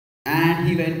And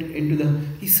he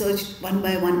went he searched one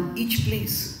by one each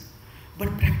place.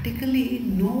 But practically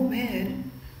nowhere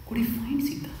could he find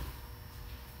Sita.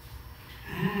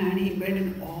 And he went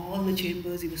in all the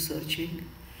chambers, he was searching.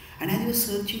 And as he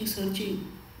was searching,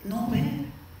 nowhere.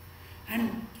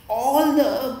 And all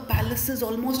the palaces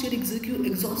almost get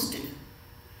exhausted.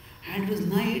 And it was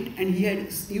night, and he had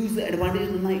used the advantage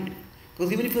of the night.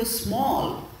 Because even if it was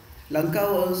small,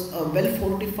 Lanka was a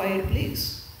well-fortified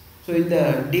place. So in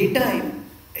the daytime,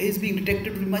 his being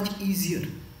detected would be much easier.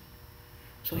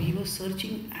 So he was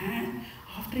searching, and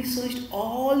after he searched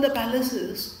all the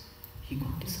palaces, he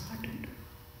got disheartened.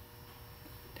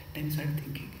 That time he started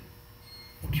thinking,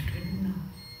 what should I do now?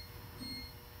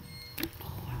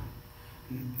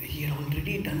 He had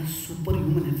already done a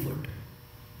superhuman effort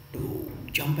to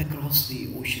jump across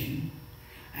the ocean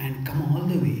and come all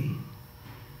the way.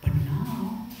 But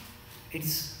now,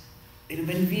 it's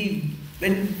when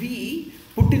we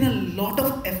put in a lot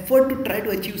of effort to try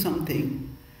to achieve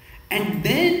something, and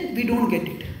then we don't get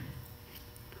it,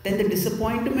 then the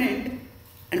disappointment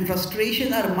and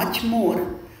frustration are much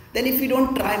more than if we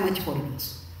don't try much for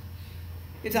it.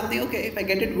 It's something, okay, if I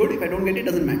get it, good. If I don't get it,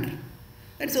 doesn't matter.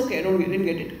 That's okay, I didn't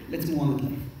get it. Let's move on with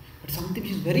life. But something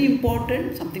which is very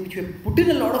important, something which we have put in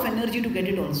a lot of energy to get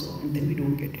it also, and then we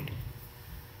don't get it.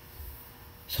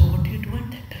 So what do you do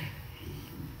at that time?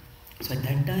 So at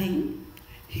that time,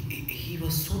 he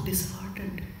was so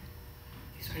disheartened.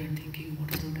 He started thinking,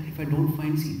 what is going to happen if I don't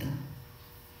find Sita?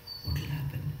 What will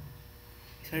happen?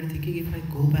 He started thinking, if I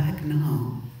go back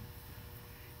now,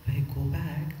 if I go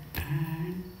back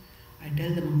and I tell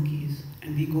the monkeys,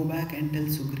 and we go back and tell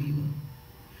Sugriva,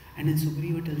 and then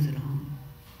Sugriva tells Ram.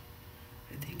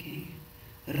 I'm thinking,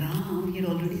 Ram, he had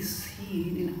already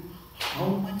seen how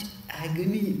much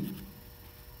agony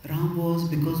Ram was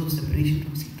because of separation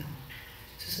from Sita.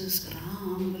 So he says,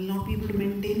 Ram will not be able to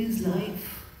maintain his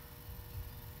life.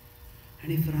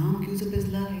 And if Ram gives up his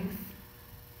life,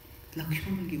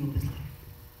 Lakshman will give up his life.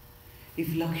 If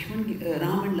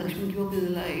Ram and Lakshman give up his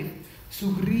life,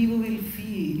 Sugriva will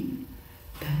feel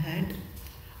that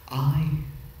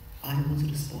I was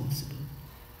responsible.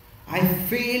 I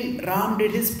failed. Ram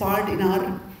did his part in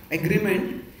our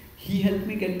agreement. He helped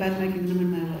me get back my kingdom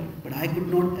and my wife, but I could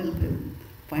not help him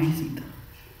find Sita.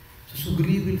 So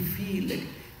Sugriva will feel that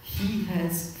he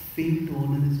has failed to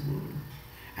honor his word.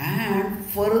 And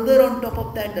further on top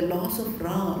of that, the loss of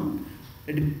Ram,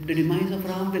 the demise of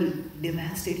Ram will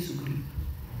devastate Sugriva.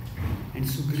 And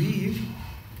Sugriva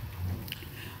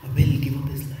will give up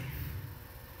his life.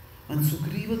 When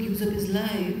Sugriva gives up his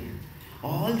life,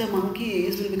 all the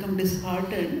monkeys will become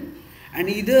disheartened, and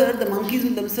either the monkeys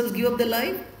will themselves give up their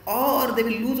life, or they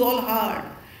will lose all heart,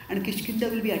 and Kishkinda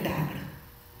will be attacked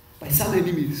by some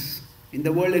enemies. In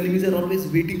the world, enemies are always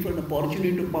waiting for an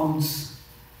opportunity to pounce,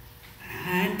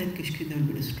 and then Kishkinda will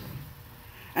be destroyed.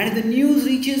 And if the news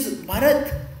reaches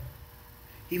Bharat,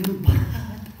 even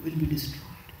Bharat will be destroyed,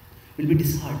 will be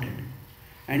disheartened.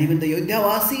 And even the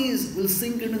Ayodhyavasis will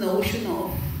sink into the ocean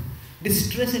of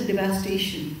distress and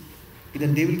devastation. Either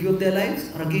they will give up their lives,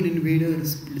 or again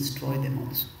invaders will destroy them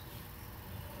also.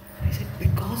 He said,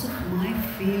 because of my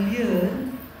failure,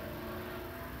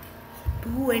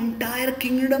 2 entire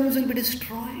kingdoms will be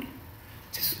destroyed.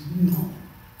 He says, no,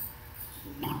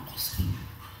 not possible.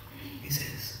 He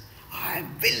says, I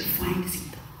will find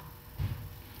Sita.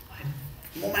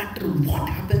 No matter what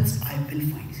happens, I will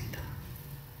find Sita.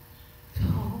 So,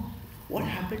 what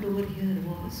happened over here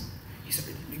was, he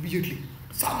said, immediately,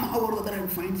 somehow or other I will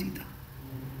find Sita.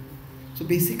 So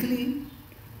basically,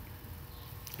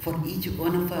 for each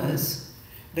one of us,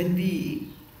 when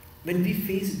we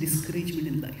face discouragement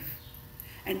in life,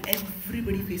 and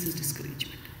everybody faces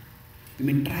discouragement,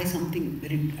 we may try something,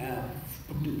 put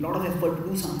a lot of effort to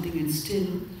do something, and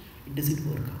still it doesn't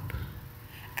work out.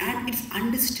 And it's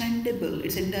understandable,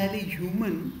 it's entirely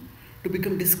human to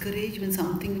become discouraged when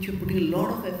something which you're putting a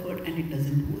lot of effort and it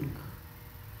doesn't work.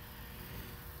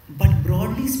 But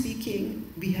broadly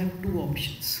speaking, we have 2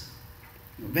 options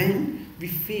when we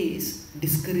face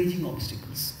discouraging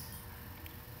obstacles.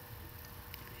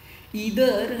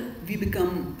 Either we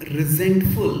become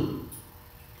resentful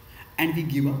and we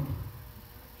give up,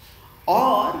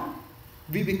 or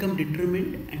we become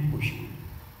determined and push on.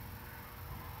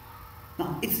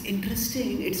 Now, it's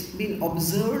interesting, it's been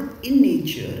observed in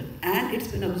nature, and it's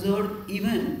been observed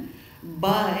even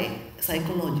by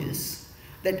psychologists,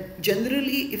 that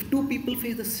generally if 2 people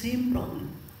face the same problem,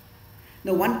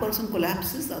 now one person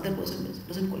collapses, the other person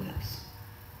doesn't collapse.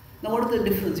 Now what is the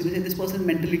difference? You will say this person is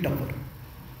mentally tougher.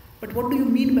 But what do you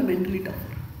mean by mentally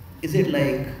tougher? Is it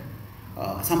like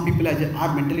some people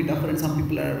are mentally tougher and some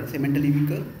people are, say, mentally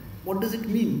weaker? what does it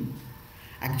mean?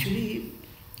 Actually,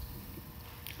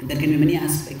 there can be many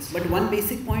aspects, but one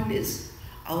basic point is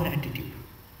our attitude.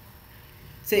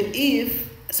 Say if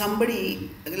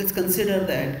somebody, let's consider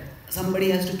that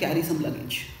somebody has to carry some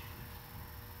luggage.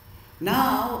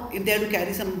 Now, if they have to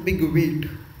carry some big weight,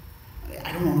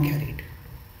 I don't want to carry it.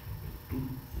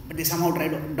 But they somehow try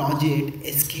to dodge it,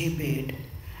 escape it,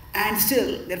 and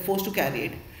still they're forced to carry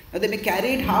it. Now they may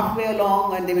carry it halfway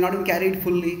along and they may not even carry it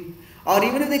fully. Or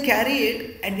even if they carry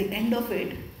it, at the end of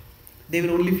it, they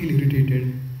will only feel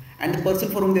irritated. And the person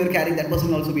for whom they were carrying, that person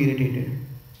will also be irritated.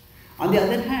 On the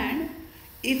other hand,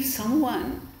 if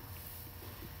someone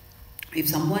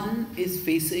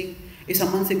say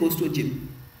goes to a gym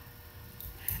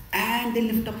and they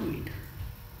lift up weight.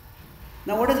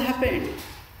 Now what has happened?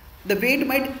 The weight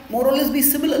might more or less be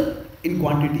similar in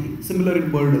quantity, similar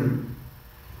in burden.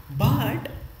 But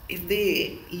if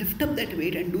they lift up that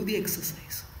weight and do the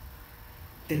exercise,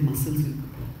 their muscles will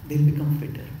grow, they'll become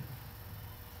fitter.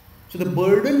 So the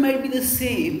burden might be the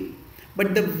same,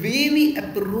 but the way we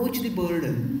approach the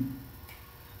burden,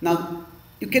 now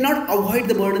you cannot avoid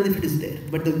the burden if it is there,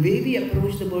 but the way we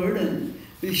approach the burden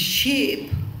will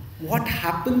shape what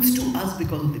happens to us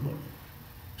because of the burden.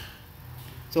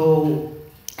 So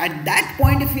at that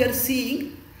point, if we are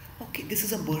seeing, okay, this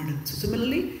is a burden. So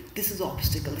similarly, this is an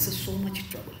obstacle, this is so much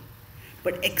trouble.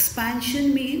 But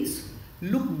expansion means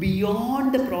look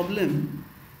beyond the problem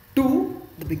to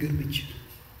the bigger picture.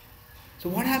 So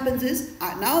what happens is,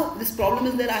 now this problem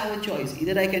is there, I have a choice.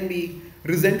 Either I can be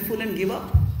resentful and give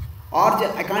up, or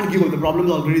I can't give up, the problem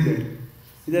is already there.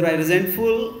 Either I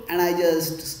resentful and I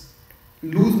just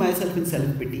lose myself in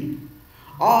self-pity,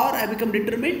 or I become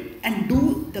determined and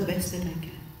do the best that I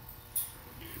can.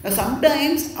 Now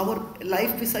sometimes our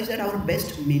life is such that our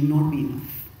best may not be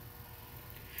enough.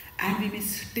 And we may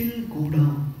still go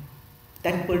down.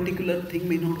 That particular thing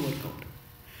may not work out.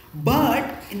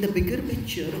 But in the bigger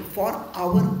picture, for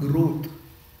our growth,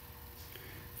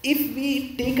 if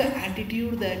we take an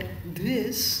attitude that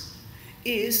this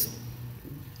is,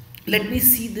 let me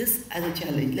see this as a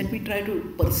challenge, let me try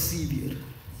to persevere,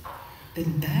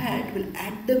 then that will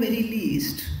at the very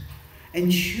least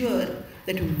ensure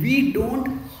that we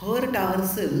don't hurt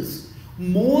ourselves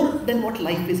more than what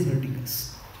life is hurting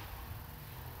us.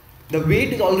 The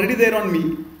weight is already there on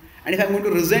me, and if I'm going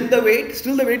to resent the weight,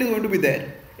 still the weight is going to be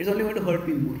there. It's only going to hurt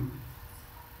me more.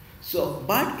 So,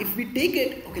 but if we take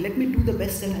it, okay, let me do the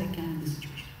best that I can in this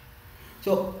situation.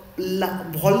 So,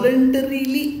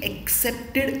 voluntarily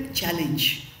accepted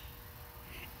challenge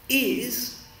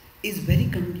is very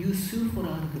conducive for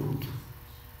our growth.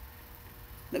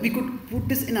 Now, we could put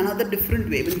this in another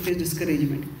different way when we face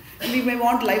discouragement. And we may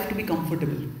want life to be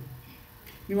comfortable.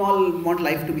 We all want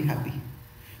life to be happy.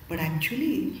 But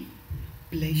actually,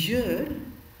 pleasure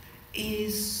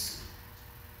is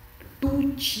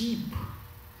too cheap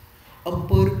a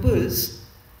purpose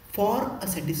for a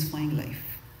satisfying life.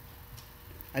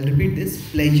 I'll repeat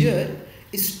this. Pleasure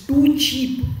is too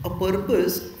cheap a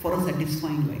purpose for a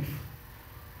satisfying life.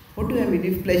 What do I mean?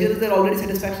 If pleasure is there, already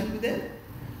satisfaction will be there?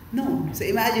 No. So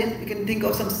imagine, you can think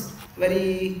of some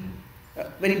very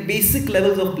basic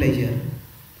levels of pleasure.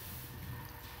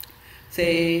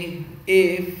 Say,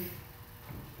 if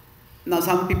now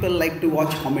some people like to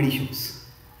watch comedy shows.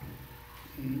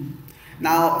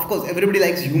 Now, of course, everybody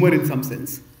likes humor in some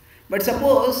sense. But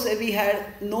suppose we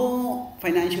had no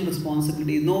financial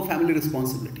responsibilities, no family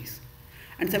responsibilities.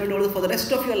 And somebody told us, for the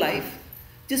rest of your life,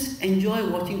 just enjoy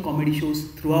watching comedy shows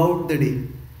throughout the day.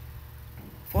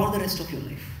 For the rest of your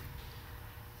life.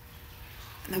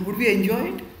 Now, would we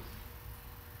enjoy it?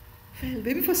 Well,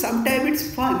 maybe for some time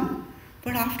it's fun.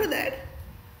 But after that,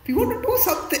 we want to do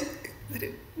something.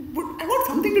 I want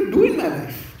something to do in my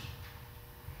life.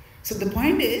 So the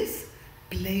point is,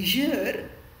 pleasure,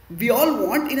 we all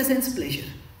want in a sense pleasure.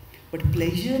 But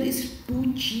pleasure is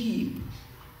too cheap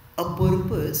a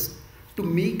purpose to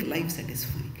make life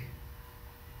satisfying.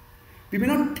 We may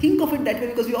not think of it that way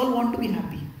because we all want to be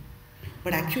happy.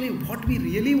 But actually what we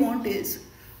really want is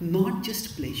not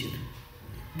just pleasure.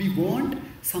 We want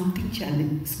something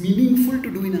challenging, meaningful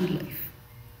to do in our life.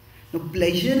 Now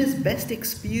pleasure is best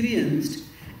experienced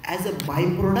as a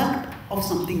byproduct of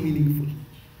something meaningful.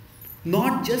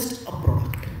 Not just a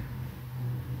product.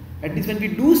 That means when we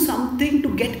do something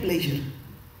to get pleasure,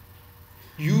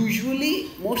 usually,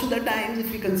 most of the times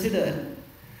if we consider,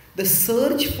 the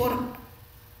search for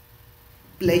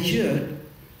pleasure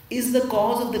is the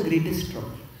cause of the greatest trouble.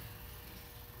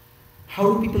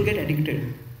 How do people get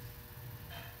addicted?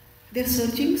 They are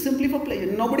searching simply for pleasure.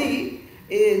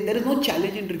 There is no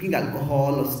challenge in drinking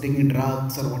alcohol or taking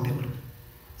drugs or whatever.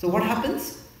 So what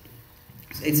happens?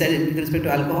 It said with respect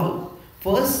to alcohol,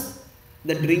 first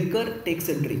the drinker takes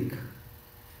a drink,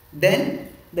 then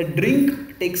the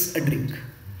drink takes a drink,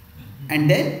 and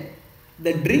then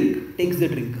the drink takes the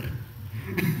drinker.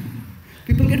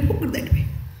 People get hooked that way.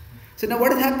 So now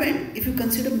what has happened? If you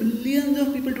consider millions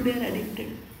of people today are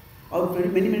addicted of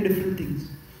many, many different things.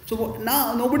 So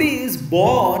now nobody is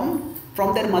born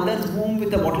from their mother's womb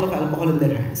with a bottle of alcohol in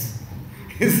their hands.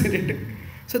 Isn't it?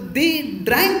 So they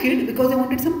drank it because they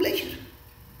wanted some pleasure.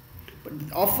 But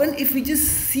often if we just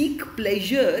seek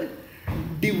pleasure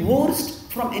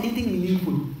divorced from anything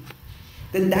meaningful,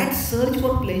 then that search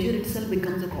for pleasure itself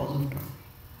becomes a cause of trouble.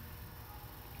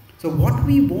 So what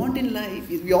we want in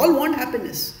life is, we all want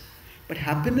happiness. But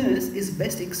happiness is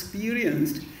best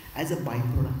experienced as a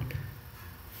byproduct.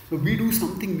 So we do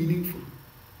something meaningful.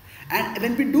 And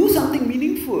when we do something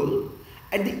meaningful,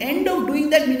 at the end of doing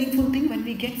that meaningful thing, when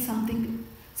we get something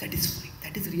satisfying,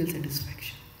 that is real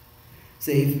satisfaction.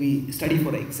 Say if we study for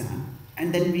an exam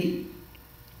and then we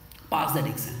pass that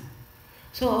exam.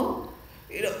 So,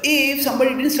 if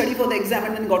somebody didn't study for the exam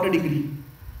and then got a degree,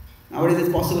 nowadays it's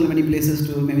possible in many places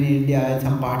to, maybe in India, in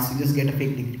some parts, you just get a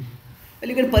fake degree. Well,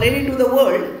 you can parade it to the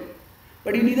world,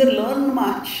 but you neither learn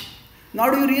much, nor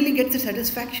do you really get the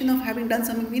satisfaction of having done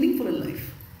something meaningful in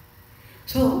life.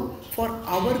 So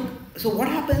what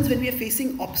happens when we are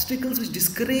facing obstacles which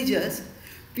discourage us?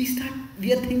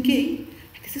 We are thinking,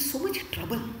 this is so much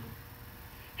trouble.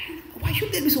 And why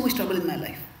should there be so much trouble in my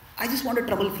life? I just want a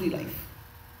trouble-free life.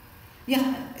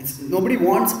 Yeah, nobody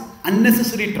wants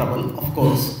unnecessary trouble, of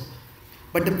course.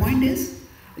 But the point is,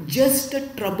 just a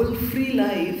trouble-free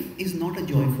life is not a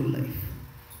joyful life.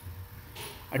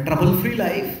 A trouble-free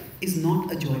life is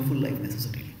not a joyful life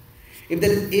necessarily.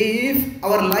 If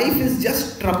our life is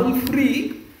just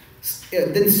trouble-free,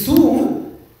 then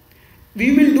soon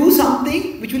we will do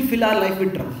something which will fill our life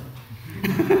with trouble.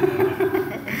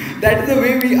 That is the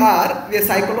way we are. We are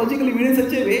psychologically made in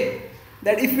such a way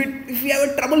that if we have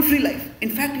a trouble-free life, in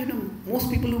fact, most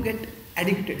people who get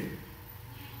addicted,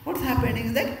 what's happening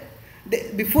is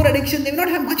that before addiction, they will not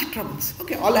have much troubles.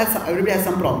 Okay, everybody has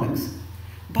some problems.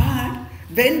 But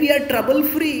when we are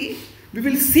trouble-free, we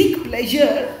will seek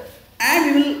pleasure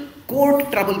and we will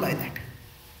court trouble by that.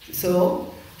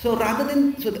 So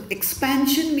the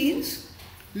expansion means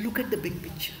look at the big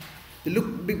picture. The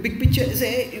big picture is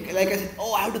like I said,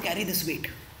 I have to carry this weight.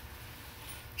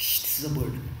 This is a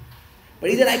burden. But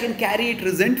either I can carry it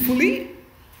resentfully,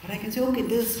 or I can say, okay,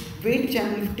 this weight which I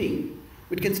am lifting,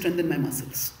 which can strengthen my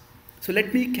muscles. So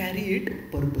let me carry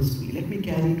it purposefully. Let me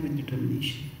carry it with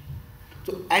determination.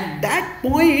 So at that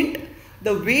point,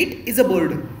 the weight is a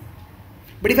burden.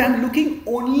 But if I am looking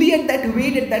only at that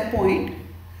weight at that point,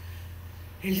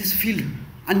 it will just feel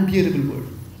unbearable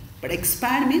burden. But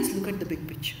expand means look at the big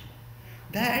picture.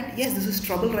 That, yes, this is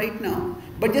trouble right now,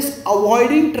 but just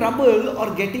avoiding trouble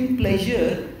or getting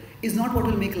pleasure is not what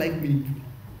will make life meaningful.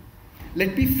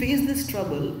 Let me face this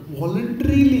trouble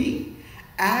voluntarily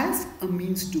as a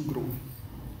means to grow.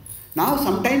 Now,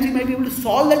 sometimes we might be able to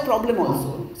solve that problem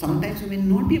also. Sometimes we may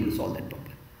not be able to solve that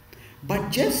problem.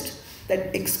 But just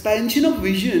that expansion of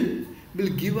vision will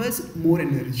give us more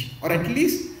energy. Or at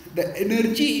least the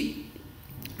energy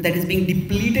that is being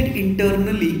depleted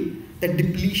internally, that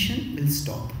depletion will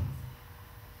stop.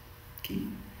 Okay.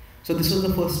 So this was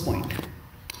the first point.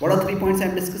 What are 3 points I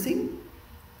am discussing?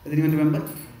 Does anyone remember?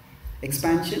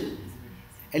 Expansion,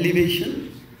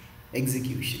 elevation,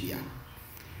 execution. Yeah.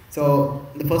 So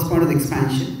the first point is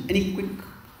expansion. Any quick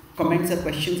comments or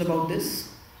questions about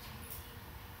this?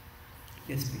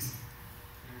 Yes, please.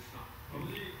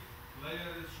 Only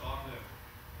pleasure is short-lived.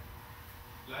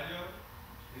 Pleasure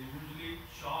is usually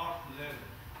short-lived.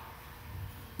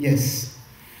 Yes.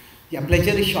 Yeah,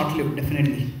 pleasure is short-lived,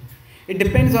 definitely. It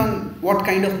depends on what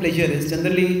kind of pleasure is.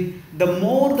 Generally, the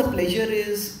more the pleasure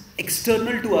is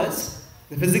external to us,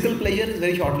 the physical pleasure is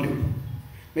very short-lived.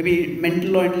 Maybe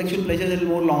mental or intellectual pleasure is a little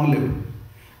more long-lived.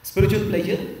 Spiritual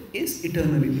pleasure is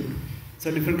eternally lived.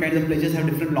 So different kinds of pleasures have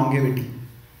different longevity.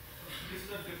 This is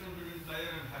the difference between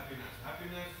pleasure and happiness.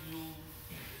 Happiness, you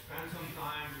spend some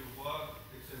time, you work,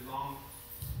 it's a long...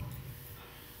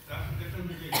 That's the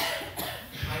difference between...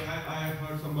 I have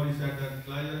heard somebody said that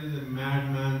pleasure is a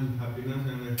madman's happiness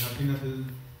and happiness is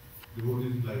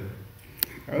devotee's pleasure.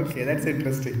 Okay, that's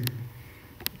interesting.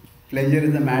 Pleasure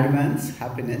is a madman's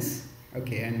happiness.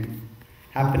 Okay, and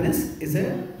happiness is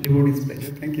a devotee's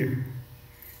pleasure. Thank you.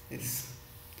 Yes.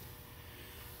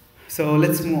 So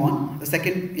let's move on. The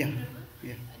second, yeah.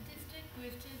 Just a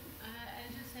question.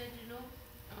 As you said,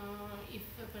 if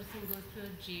a person goes to a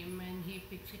gym and he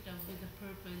picks it up with a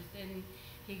purpose, then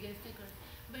he gets the courage.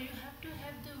 But you have to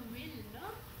have the will, no?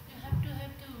 you have to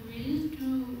have the will to,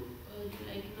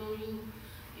 like,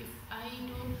 if I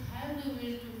don't have the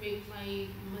will to make my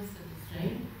muscles,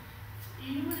 right?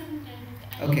 You know what I'm trying to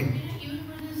say? Okay. Even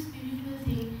for the spiritual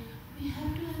thing, we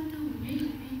have to have the will.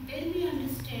 Then we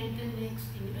understand the next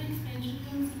thing. Expansion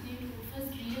comes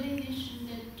first realization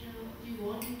that we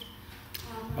want it.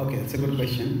 Okay, that's a good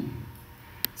question.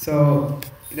 So,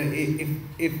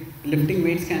 if lifting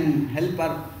weights can help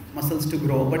our muscles to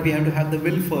grow, but we have to have the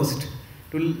will first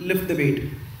to lift the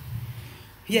weight.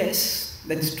 Yes,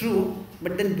 that's true.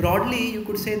 But then broadly, you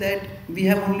could say that we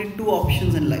have only two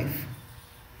options in life.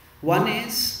 One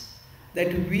is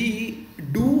that we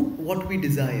do what we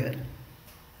desire,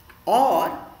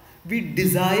 or we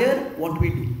desire what we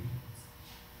do.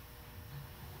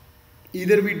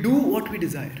 Either we do what we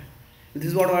desire. This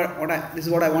is what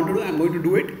I want to do. I'm going to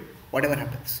do it, whatever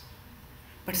happens.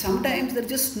 But sometimes there's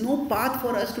just no path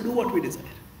for us to do what we desire.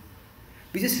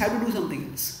 We just have to do something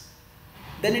else.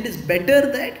 Then it is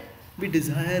better that we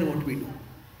desire what we do.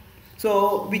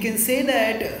 So we can say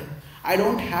that I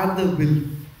don't have the will.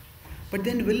 But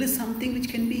then will is something which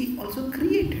can be also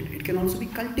created. It can also be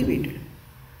cultivated.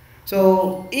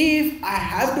 So if I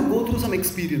have to go through some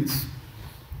experience,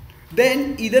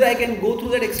 then either I can go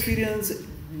through that experience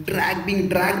being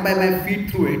dragged by my feet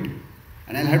through it,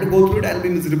 and I'll have to go through it, I'll be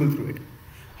miserable through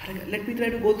it. Let me try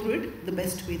to go through it the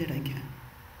best way that I can.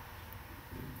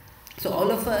 So all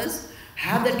of us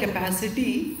have that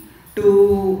capacity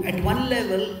to, at one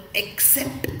level,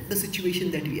 accept the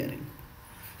situation that we are in.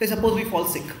 So suppose we fall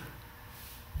sick,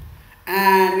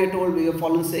 and we are told we have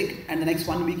fallen sick, and the next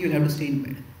 1 week you'll have to stay in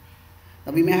bed.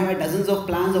 Now we may have dozens of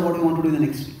plans of what we want to do in the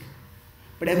next week,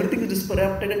 but everything is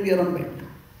disrupted and we are on bed.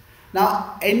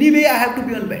 Now anyway I have to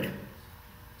be on bed.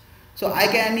 So I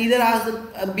can either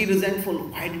be resentful.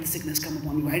 Why did the sickness come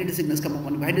upon me? Why did the sickness come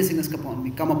upon me? Why did the sickness come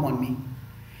upon me?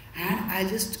 And I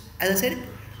just, as I said,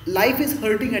 life is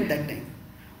hurting at that time.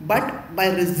 But by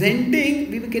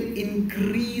resenting, we can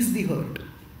increase the hurt.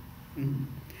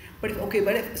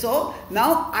 So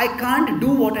now I can't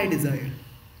do what I desire.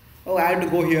 Oh, I have to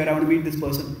go here, I want to meet this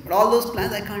person. But all those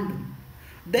plans I can't do.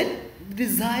 Then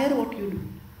desire what you do.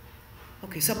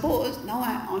 Okay, suppose now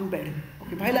I am on bed.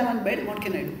 Okay, while I am on bed, what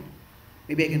can I do?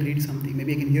 Maybe I can read something,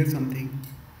 maybe I can hear something.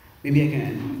 Maybe I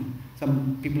can,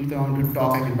 some people if they want to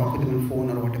talk, I can talk with them on phone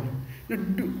or whatever.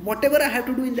 Whatever I have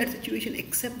to do in that situation,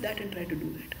 accept that and try to do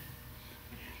that.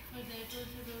 For that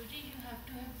also, Roji, you have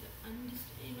to have the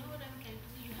understanding. You know what I'm trying to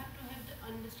say? You have to have the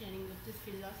understanding of this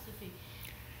philosophy.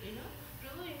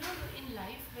 Prabhu, in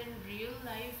life, when real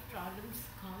life problems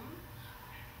come,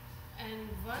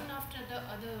 and one after the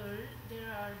other,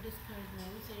 there are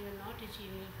discouragements and you're not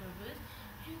achieving your purpose,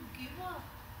 you give up.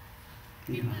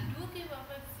 People do give up,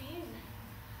 I've seen.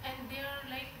 And they are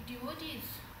like devotees.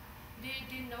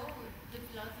 They know the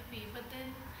philosophy. But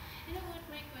then, what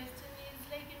my question is,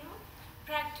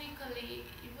 practically,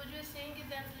 what you're saying is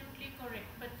absolutely correct.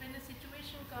 But when a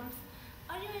situation comes,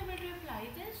 are you able to apply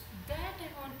this? That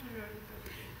I want to learn from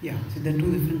you. Yeah, so there are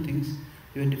two different things.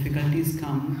 When difficulties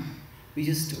come, we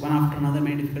just, one after another,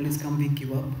 many difficulties come, we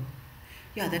give up.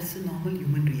 Yeah, that's a normal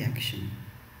human reaction.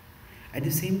 At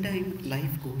the same time,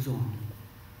 life goes on.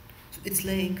 So it's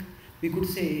like, we could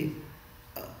say,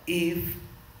 if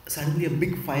suddenly a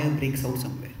big fire breaks out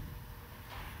somewhere.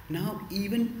 Now,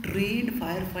 even trained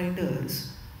firefighters,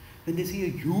 when they see a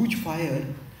huge fire,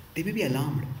 they may be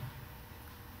alarmed.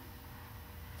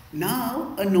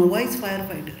 Now, a novice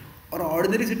firefighter or an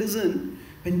ordinary citizen,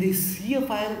 when they see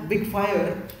a big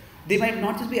fire, they might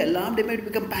not just be alarmed, they might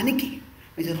become panicky.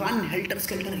 They just run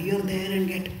helter-skelter here, there and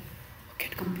get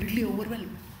completely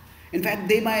overwhelmed. In fact,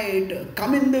 they might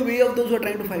come in the way of those who are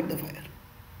trying to fight the fire.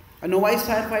 A novice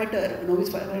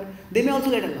firefighter, they may also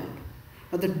get alarmed.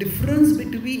 Now the difference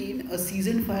between a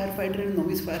seasoned firefighter and a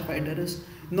novice firefighter is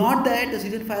not that the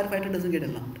seasoned firefighter doesn't get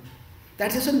alarmed.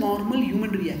 That's just a normal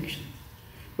human reaction.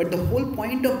 But the whole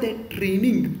point of their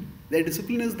training, their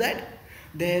discipline is that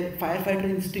their firefighter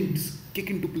instincts kick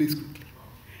into place quickly.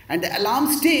 And the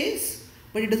alarm stays,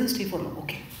 but it doesn't stay for long.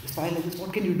 Okay, this fire like this,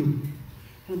 what can you do?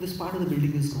 This part of the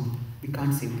building is gone. We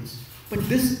can't save this. But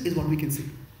this is what we can save.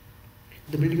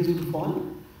 The building is going to fall,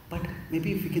 but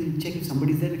maybe if we can check if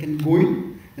somebody is there, we can go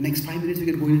in. The next 5 minutes, we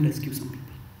can go in and rescue some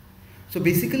people. So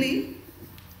basically,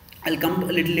 I'll come a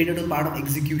little later to the part of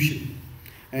execution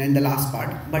and the last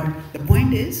part. But the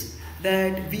point is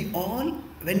that we all,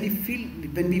 when we feel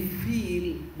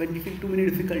too many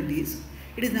difficulties,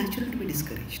 it is natural to be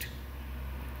discouraged.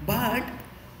 But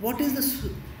what is the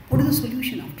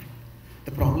solution after all?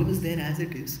 The problem is there as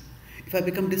it is. If I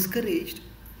become discouraged,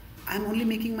 I'm only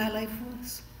making my life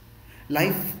worse.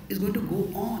 Life is going to go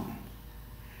on.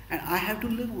 and I have to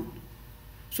live on.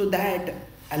 So that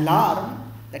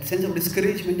alarm, that sense of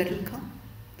discouragement, that will come.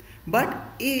 But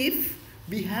if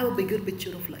we have a bigger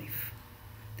picture of life,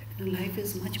 that life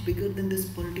is much bigger than this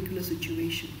particular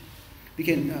situation. We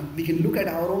can look at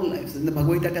our own lives. And the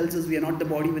Bhagavad-Gītā tells us we are not the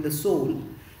body with the soul.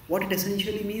 What it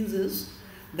essentially means is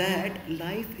that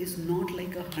life is not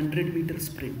like a 100-meter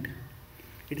sprint.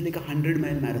 It's like a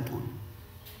 100-mile marathon.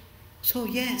 So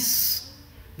yes,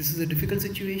 this is a difficult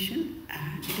situation,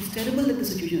 and it is terrible that the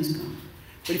situation has come.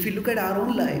 But if we look at our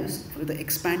own lives with the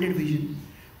expanded vision,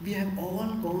 we have all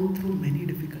gone through many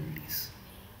difficulties.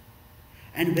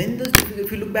 And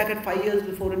if you look back at 5 years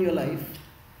before in your life,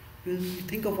 you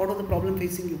think of what was the problem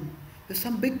facing you. There's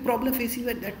some big problem facing you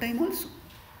at that time also.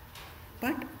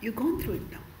 But you've gone through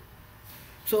it now.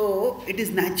 So it is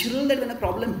natural that when a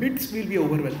problem hits, we'll be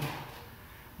overwhelmed.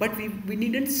 But we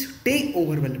needn't stay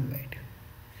overwhelmed by it.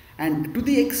 And to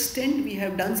the extent we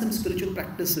have done some spiritual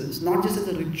practices, not just as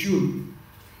a ritual,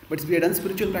 but we have done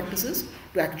spiritual practices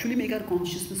to actually make our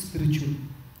consciousness spiritual.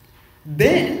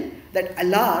 Then that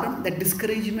alarm, that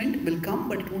discouragement will come,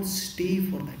 but it won't stay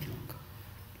for that long.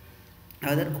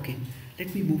 Rather, okay,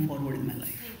 let me move forward in my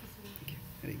life. Okay,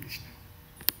 Hare Krishna.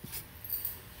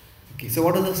 Okay, so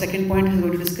what was the second point we are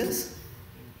going to discuss?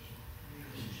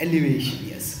 Elevation,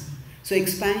 yes. So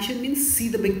expansion means see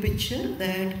the big picture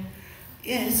that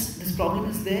yes, this problem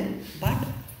is there, but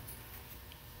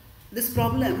this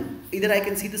problem, either I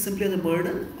can see this simply as a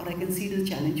burden or I can see it as a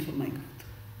challenge for my growth.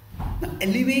 Now,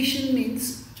 elevation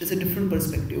means there's a different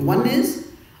perspective. One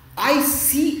is, I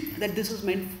see that this is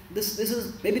meant, this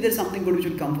is, maybe there's something good which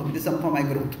will come for me, this is something for my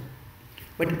growth.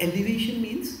 But elevation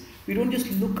means, we don't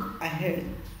just look ahead,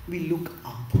 we look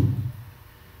up.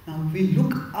 Now, we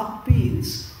look up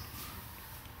means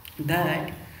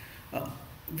that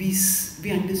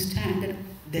we understand that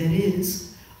there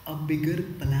is a bigger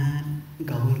plan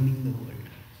governing the world.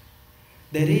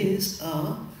 There is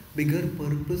a bigger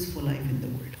purpose for life in the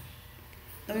world.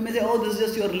 Now we may say, oh, this is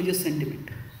just your religious sentiment.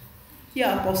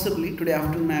 Yeah, possibly. Today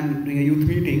afternoon I am doing a youth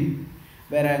meeting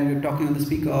where I am talking on the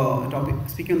speaking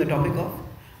on the topic of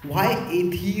why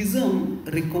atheism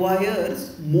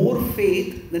requires more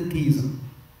faith than theism.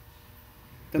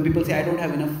 Some people say, I don't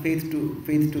have enough faith to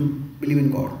believe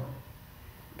in God.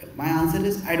 Well, my answer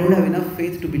is, I don't have enough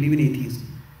faith to believe in atheism.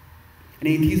 And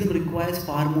atheism requires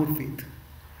far more faith.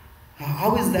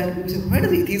 How is that? People say, why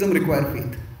does atheism require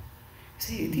faith?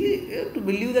 See, to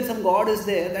believe that some God is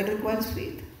there, that requires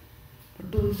faith.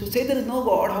 But to say there is no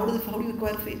God, how do you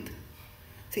require faith?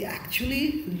 See,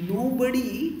 actually,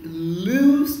 nobody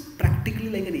lives practically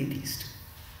like an atheist.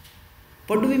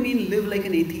 What do we mean live like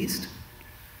an atheist?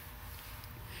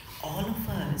 All of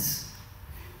us,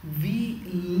 we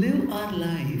live our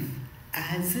life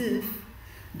as if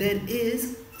there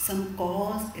is some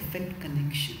cause-effect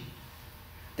connection.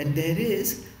 That there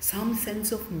is some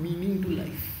sense of meaning to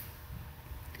life.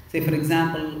 Say, for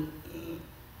example,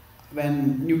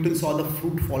 when Newton saw the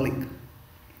fruit falling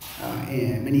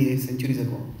many centuries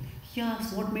ago, he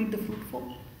asked, what made the fruit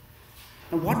fall?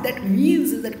 Now, what that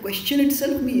means is that question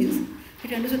itself means that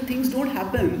you understand things don't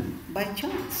happen by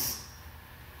chance.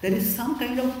 There is some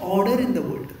kind of order in the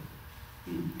world.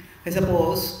 I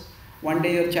suppose one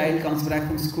day your child comes back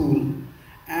from school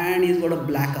and he's got a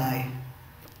black eye.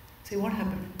 Say, what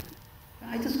happened?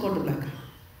 I just got a black eye.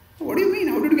 What do you mean?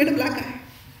 How did you get a black eye?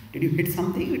 Did you hit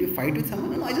something? Did you fight with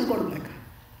someone? No, I just got a black eye.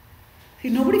 See,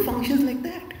 nobody functions like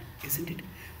that, isn't it?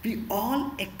 We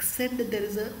all accept that there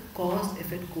is a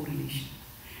cause-effect correlation.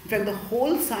 In fact, the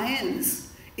whole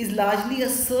science is largely a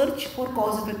search for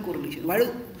cause-effect correlation.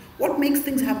 What makes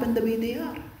things happen the way they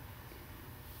are?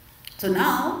 So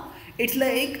now, it's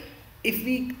like if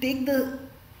we take the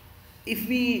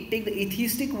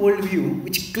atheistic worldview,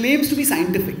 which claims to be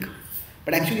scientific,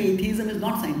 but actually atheism is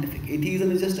not scientific.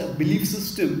 Atheism is just a belief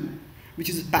system which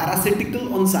is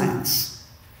parasitical on science,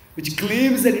 which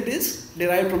claims that it is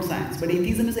derived from science. But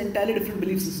atheism is an entirely different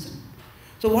belief system.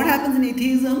 So what happens in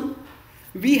atheism?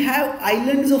 We have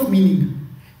islands of meaning.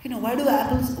 Why do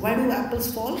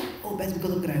apples fall? Oh, that's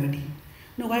because of gravity.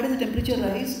 Why does the temperature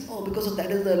rise? Oh, because of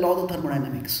that is the laws of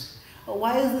thermodynamics.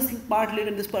 Why is this part lit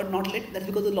and this part not lit? That's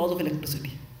because of the laws of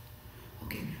electricity.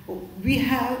 Okay. We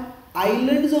have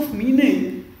islands of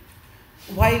meaning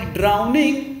while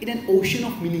drowning in an ocean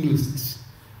of meaninglessness.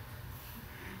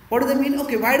 What does that mean?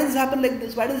 Okay, why does this happen like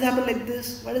this? Why does it happen like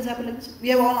this? Why does it happen like this? We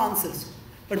have all answers.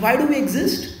 But why do we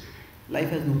exist? Life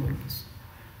has no purpose.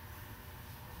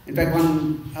 In fact,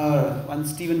 one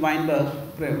Steven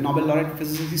Weinberg, Nobel laureate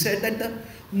physicist, he said that the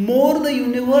more the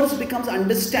universe becomes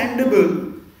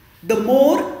understandable, the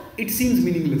more it seems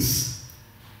meaningless.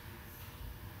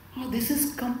 Oh, this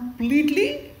is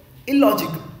completely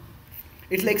illogical.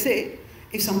 It's like, say,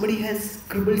 if somebody has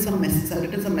scribbled some message,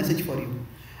 written some message for you,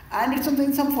 and it's something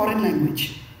in some foreign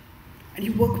language, and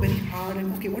you work very hard,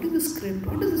 and okay, what is the script?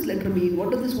 What does this letter mean?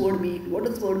 What does this word mean? What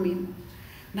does this word mean?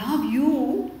 Now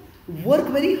you work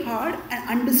very hard and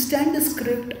understand the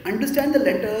script, understand the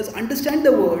letters, understand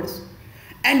the words,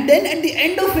 and then at the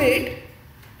end of it,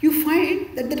 you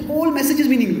find that that whole message is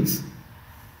meaningless.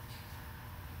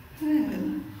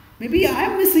 Well, maybe I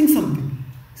am missing something,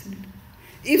 isn't it?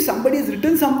 If somebody has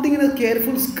written something in a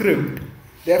careful script,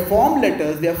 they are formed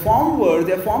letters, they are formed words,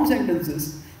 they are formed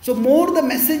sentences, so more the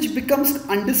message becomes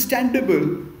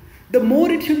understandable, the more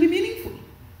it should be meaningful.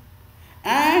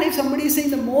 And if somebody is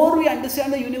saying the more we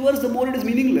understand the universe, the more it is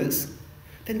meaningless,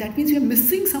 then that means we are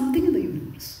missing something in the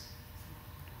universe.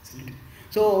 Isn't it?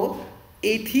 So,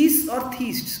 atheists or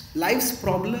theists, life's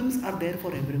problems are there for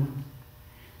everyone.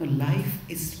 Now, life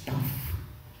is tough.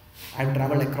 I have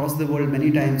travelled across the world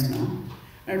many times now,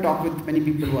 and I talk with many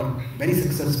people who are very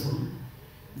successful.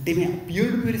 They may appear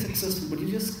to be very successful, but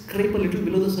you just scrape a little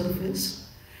below the surface,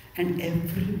 and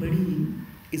everybody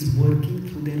is working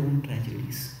through their own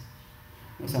tragedies.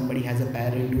 Now, somebody has a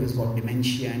parent who has got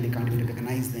dementia and they can't even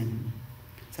recognize them.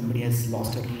 Somebody has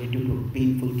lost a relative to a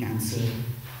painful cancer.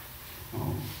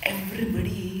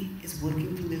 Everybody is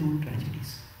working through their own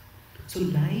tragedies. So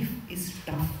life is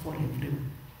tough for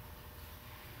everyone.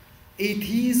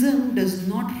 Atheism does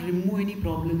not remove any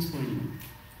problems for anyone.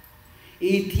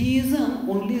 Atheism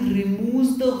only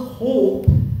removes the hope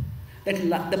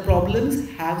that the problems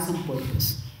have some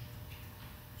purpose.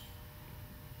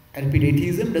 I repeat,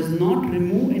 atheism does not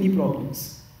remove any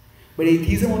problems. But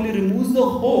atheism only removes the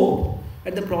hope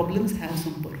that the problems have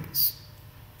some purpose.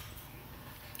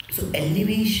 So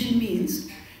elevation means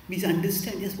we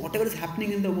understand, yes, whatever is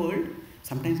happening in the world,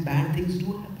 sometimes bad things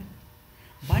do happen.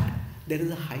 But there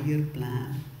is a higher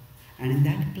plan. And in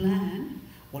that plan,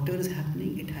 whatever is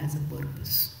happening, it has a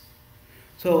purpose.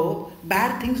 So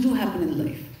bad things do happen in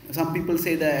life. Some people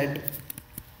say that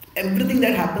everything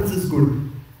that happens is good.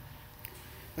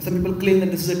 Some people claim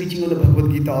that this is a teaching of the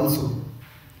Bhagavad-Gītā also.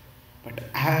 But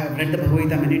I have read the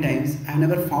Bhagavad-Gītā many times. I have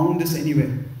never found this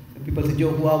anywhere. People say, जो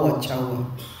हुआ वो अच्छा हुआ,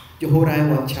 जो हो रहा है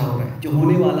वो अच्छा हो रहा है, जो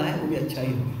होने वाला है वो भी अच्छा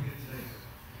ही होगा.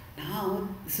 Now,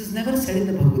 this is never said in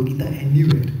the Bhagavad-Gītā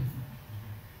anywhere.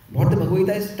 What the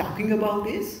Bhagavad-Gītā is talking about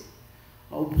is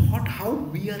how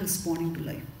we are responding to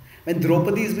life. When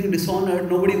Draupadi is being dishonored,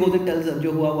 nobody goes and tells her,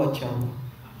 जो हुआ वो अच्छा हुआ.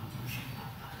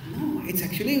 No, it's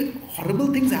actually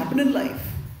horrible things happen in life.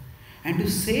 And to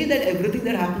say that everything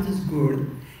that happens is good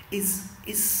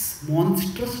is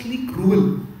monstrously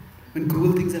cruel. When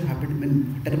cruel things have happened,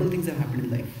 when terrible things have happened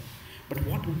in life. But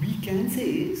what we can say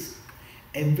is,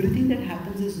 everything that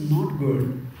happens is not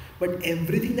good, but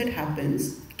everything that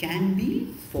happens can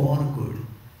be for good.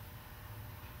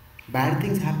 Bad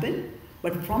things happen,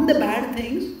 but from the bad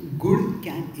things, good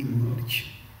can emerge.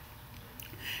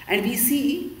 And we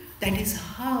see that is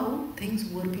how things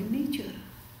work in nature.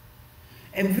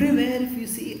 Everywhere, if you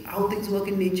see how things work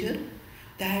in nature,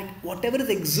 that whatever is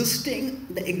existing,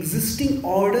 the existing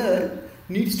order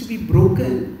needs to be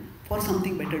broken for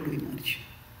something better to emerge.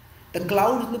 The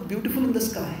clouds look beautiful in the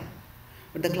sky,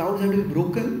 but the clouds have to be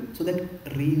broken so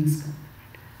that rains come.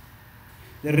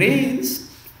 The rains,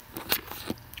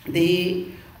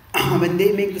 when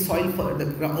they make the soil, the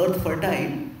earth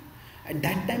fertile, at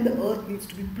that time the earth needs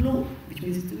to be plowed, which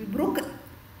means it needs to be broken,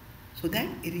 so that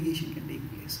irrigation can take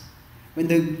place. When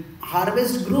the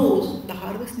harvest grows, the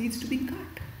harvest needs to be cut.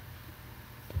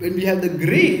 When we have the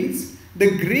grains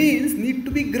need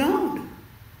to be ground,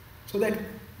 so that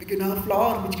we can have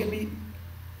flour which can be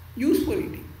used for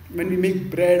eating. When we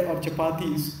make bread or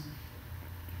chapatis,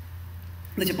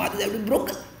 the chapatis have to be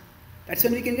broken. That's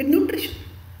when we can get nutrition.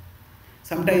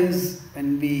 Sometimes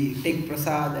when we take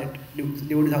prasad at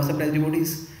devotees' house, sometimes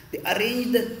devotees, they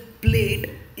arrange the plate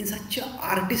in such an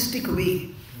artistic way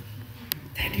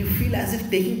that you feel as if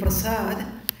taking prasad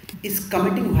is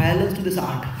committing violence to this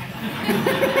art.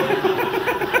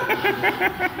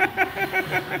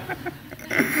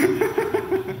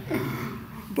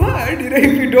 But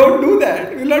if we don't do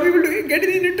that, we will not be able to get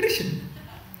any nutrition.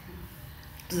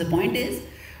 So the point is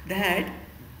that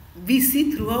we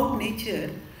see throughout nature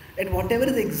that whatever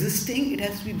is existing, it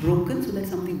has to be broken so that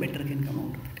something better can come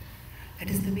out of it. That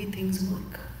is the way things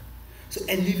work. So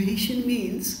elevation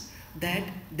means that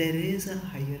there is a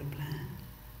higher plan.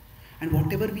 And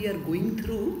whatever we are going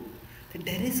through, that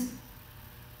there is,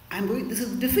 this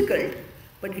is difficult,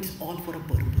 but it's all for a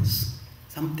purpose.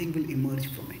 Something will emerge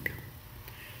from it.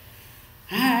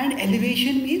 And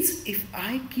elevation means if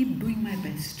I keep doing my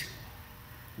best,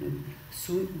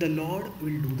 so the Lord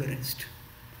will do the rest.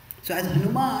 So as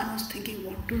Hanuman was thinking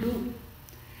what to do,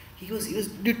 he was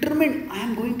determined, I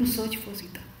am going to search for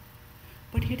Sita.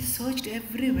 But he had searched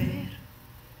everywhere.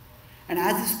 And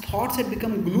as his thoughts had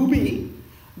become gloomy,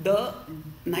 the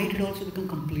night had also become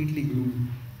completely gloomy.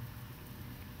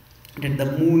 That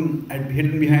the moon had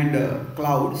hidden behind the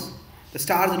clouds, the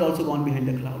stars had also gone behind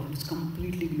the clouds. It was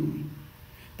completely gloomy.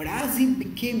 But as he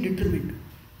became determined,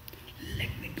 let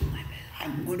me do my best. I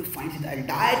am going to find Sita. I will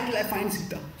die till I find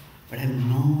Sita. But I will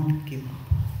not give up.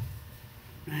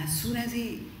 Now, as soon as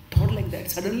he thought like that,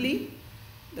 suddenly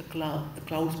the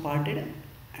clouds parted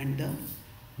and the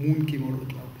moon came out of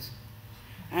the clouds.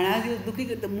 And as he was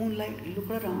looking at the moonlight, he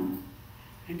looked around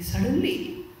and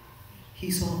suddenly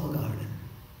he saw a garden.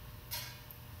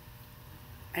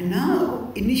 And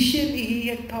now, initially he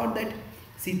had thought that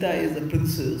Sita is the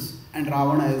princess and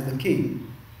Ravana is the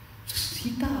king. So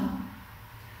Sita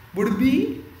would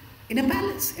be in a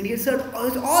palace. And he had searched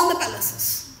all the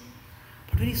palaces.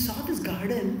 But when he saw this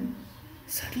garden,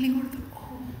 suddenly he thought,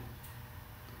 oh,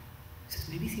 he says,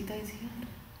 maybe Sita is here.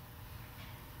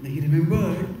 Then he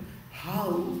remembered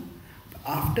how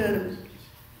after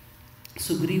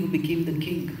Sugriva became the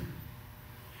king,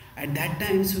 at that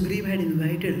time Sugriva had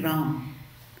invited Ram.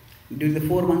 During the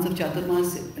 4 months of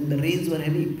Chaturmas, when the rains were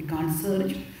heavy, we can't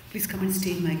search, please come and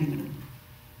stay in my kingdom.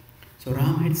 So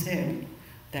Ram had said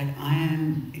that I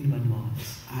am in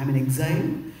Vanvas, I am in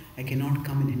exile, I cannot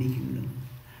come in any kingdom.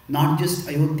 Not just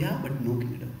Ayodhya, but no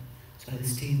kingdom. So I will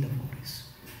stay in the forest.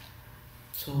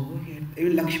 So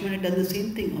even Lakshman had done the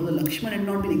same thing, although Lakshman had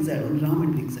not been exiled, only Ram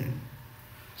had been exiled.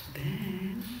 So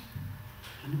then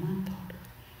Hanuman thought,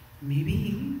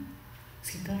 maybe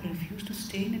Sita refused to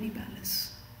stay in any palace.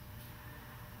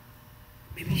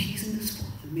 Maybe she's in this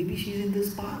forest, maybe she's in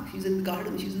this park, she's in the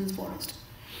garden, she's in this forest.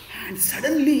 And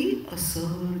suddenly a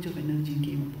surge of energy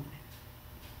came upon him.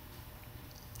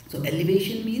 So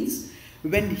elevation means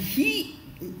when he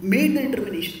made the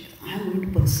determination, I am going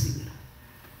to persevere,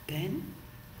 then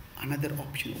another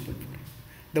option opened for him.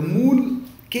 The moon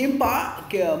came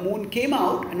out,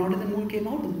 and not only the moon came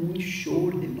out, the moon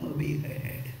showed him a way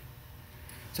ahead.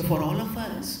 So for all of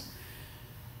us,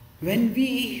 when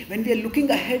we are looking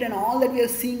ahead and all that we are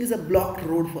seeing is a blocked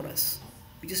road for us,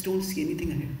 we just don't see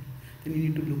anything ahead, then we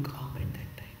need to look up at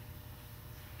that time.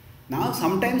 Now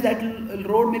sometimes that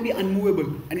road may be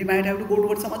unmovable and we might have to go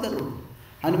towards some other road.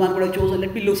 Hanuman could have chosen,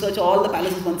 let me search all the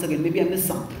palaces once again, maybe I missed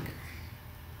something.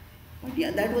 But yeah,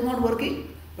 that was not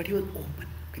working, but he was open.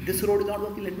 Okay, this road is not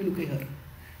working, let me look here.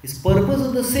 His purpose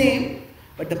was the same,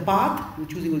 but the path he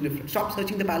was choosing was different. Stop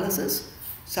searching the palaces,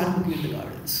 start looking at the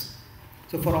gardens.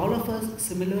 So for all of us,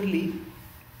 similarly,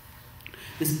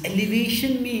 this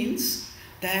elevation means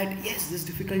that yes, this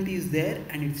difficulty is there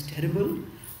and it's terrible.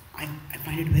 I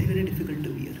find it very, very difficult to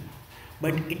bear.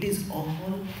 But it is all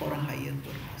for a higher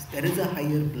purpose. There is a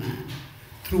higher plan.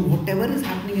 Through whatever is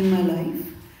happening in my life,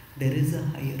 there is a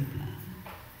higher plan.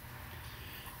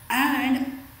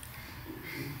 And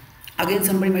again,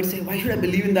 somebody might say, why should I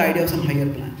believe in the idea of some higher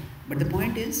plan? But the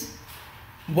point is,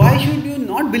 why should you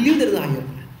not believe there is a higher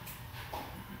plan?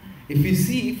 If we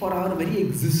see for our very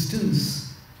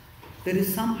existence, there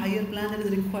is some higher plan that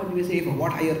is required. We say,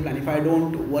 what higher plan? If I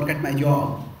don't work at my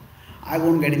job, I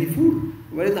won't get any food.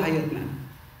 Where is the higher plan?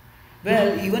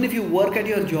 Well, even if you work at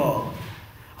your job,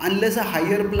 unless a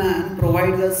higher plan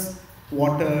provides us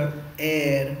water,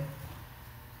 air,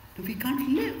 we can't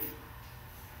live.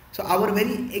 So our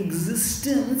very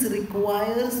existence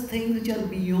requires things which are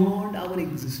beyond our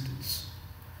existence.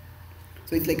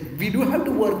 So it's like we do have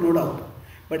to work, no doubt.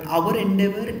 But our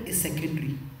endeavor is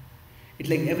secondary. It's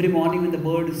like every morning when the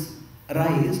birds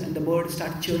arise and the birds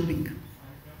start chirping.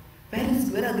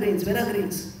 Where are grains? Where are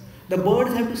grains? The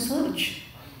birds have to search.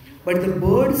 But the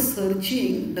bird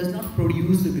searching does not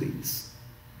produce the grains.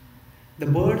 The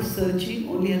bird searching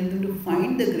only helps them to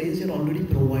find the grains that are already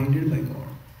provided by God.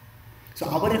 So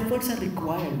our efforts are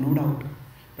required, no doubt.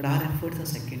 But our efforts are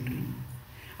secondary.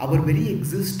 Our very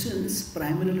existence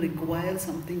primarily requires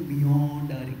something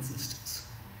beyond our existence.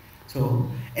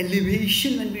 So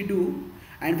elevation when we do,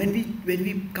 and when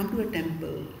we come to a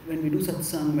temple, when we do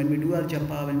satsang, when we do our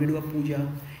japa, when we do our puja,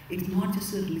 it's not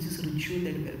just a religious ritual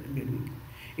that we are doing.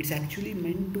 It's actually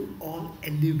meant to all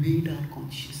elevate our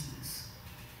consciousness.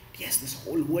 Yes, this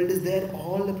whole world is there,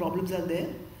 all the problems are there,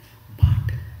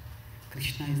 but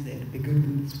Krishna is there, bigger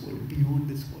than this world, beyond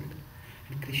this world.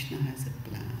 And Krishna has a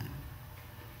plan.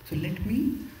 So let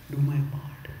me do my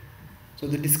part. So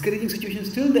the discouraging situation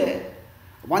is still there.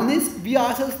 One is, we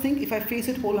ourselves think, if I face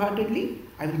it wholeheartedly,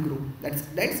 I will grow. That's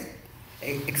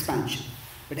expansion.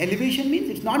 But elevation means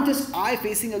it's not just I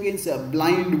facing against a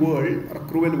blind world or a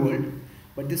cruel world,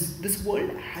 but this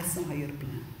world has some higher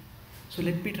plan. So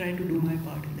let me try to do my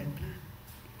part in that plan.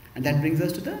 And that brings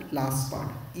us to the last part.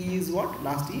 E is what?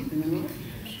 Last E, remember?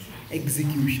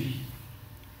 Execution.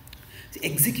 See,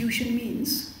 execution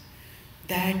means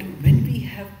that when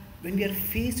we are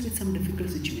faced with some difficult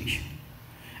situation,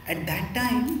 at that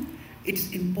time,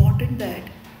 it's important that,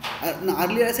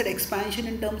 earlier I said expansion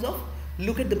in terms of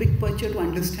look at the big picture to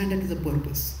understand that is a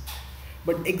purpose.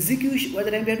 But execution, by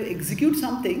the time we have to execute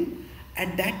something,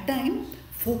 at that time,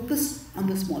 focus on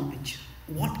the small picture.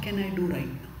 What can I do right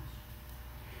now?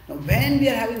 Now, when we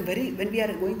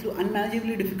are going through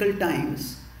unmanageably difficult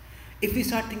times, if we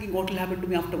start thinking what will happen to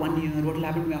me after 1 year, what will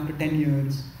happen to me after 10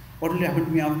 years, what will happen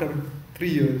to me after 3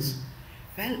 years,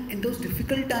 well, in those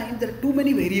difficult times, there are too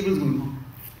many variables going on.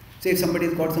 Say if somebody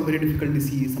has got some very difficult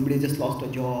disease, somebody has just lost a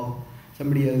job,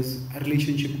 somebody has a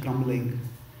relationship crumbling,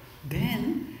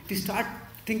 then if we start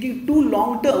thinking too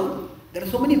long term, there are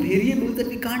so many variables that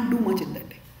we can't do much at that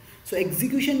time. So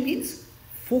execution means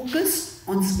focus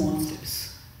on small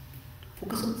steps.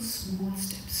 Focus on small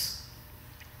steps.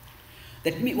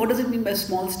 What does it mean by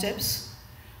small steps?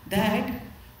 That,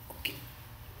 okay,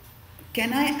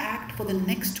 can I act for the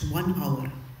next 1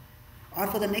 hour or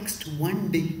for the next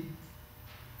 1 day?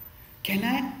 Can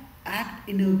I act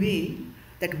in a way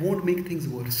that won't make things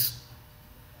worse?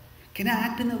 Can I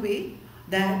act in a way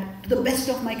that, to the best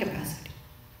of my capacity?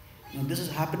 Now this is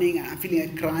happening, I'm feeling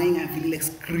like crying, I'm feeling like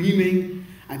screaming,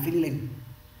 I'm feeling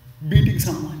like beating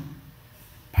someone.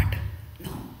 But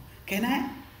no, can I,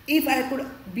 if I could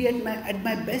be at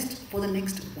my best for the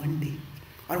next 1 day,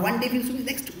 or 1 day feels to be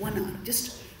the next 1 hour,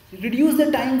 just reduce the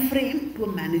time frame to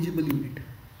a manageable unit.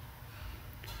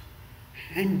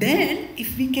 And then,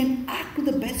 if we can act to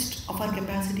the best of our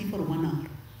capacity for 1 hour,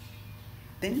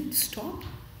 then stop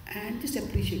and just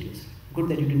appreciate yourself. Good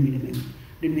that you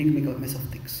didn't make a mess of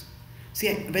things. See,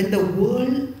 when the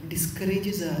world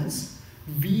discourages us,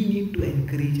 we need to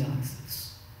encourage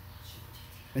ourselves.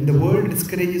 When the world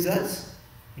discourages us,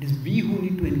 it is we who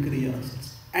need to encourage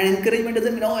ourselves. And encouragement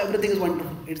doesn't mean, oh, everything is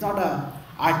wonderful. It's not an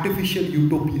artificial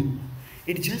utopian.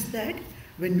 It's just that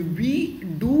when we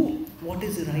do what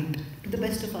is right to the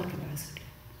best of our capacity,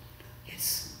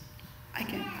 yes, I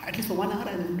can, at least for 1 hour,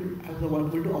 I was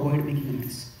able to avoid making a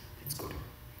mess. It's good.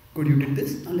 Good, you did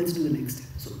this. Now let's do the next step.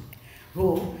 So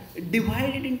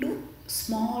divide it into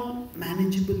small,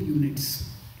 manageable units.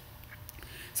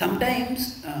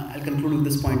 Sometimes, I'll conclude with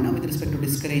this point now with respect to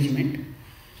discouragement,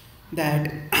 that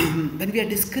when we are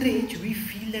discouraged, we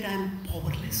feel that I am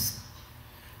powerless.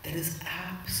 There is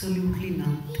absolutely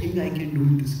nothing I can do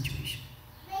in this situation.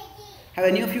 Have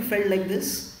any of you felt like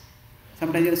this?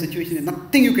 Sometimes you're in a situation that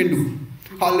nothing you can do.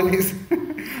 Always,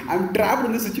 I'm trapped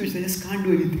in this situation, I just can't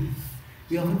do anything.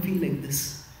 We often feel like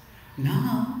this.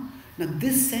 Now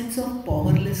this sense of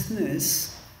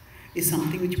powerlessness is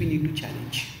something which we need to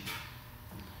challenge.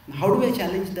 Now, how do I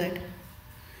challenge that?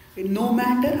 No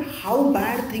matter how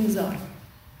bad things are,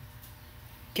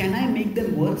 can I make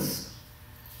them worse?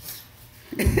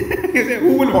 You say,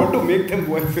 who will want to make them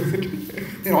worse?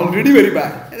 They're already very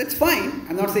bad. That's fine.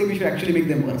 I'm not saying we should actually make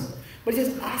them worse. But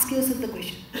just ask yourself the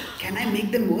question, can I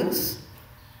make them worse?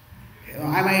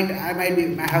 I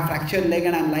have fractured leg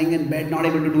and I'm lying in bed, not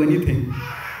able to do anything.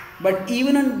 But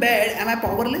even in bed, am I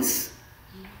powerless?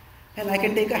 And I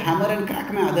can take a hammer and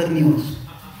crack my other knee also.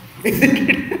 Isn't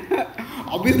it?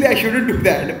 Obviously, I shouldn't do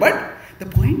that. But the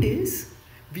point is,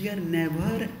 we are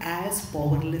never as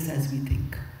powerless as we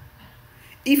think.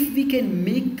 If we can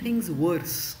make things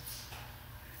worse,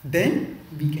 then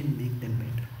we can make them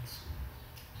better also.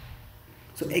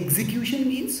 So execution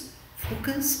means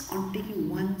focus on taking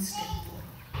one step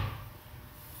forward.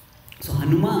 So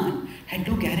Hanuman had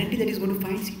no guarantee that he's going to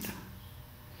find Sita.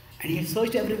 And he had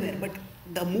searched everywhere. But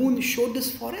the moon showed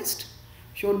this forest,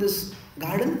 showed this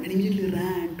garden, and immediately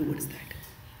ran towards that.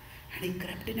 And he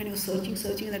crept in and he was searching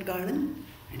in that garden.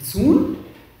 And soon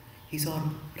he saw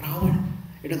Ravana.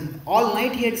 It was all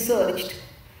night he had searched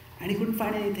and he couldn't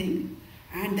find anything.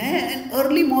 And then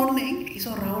early morning he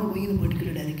saw Ravana going in a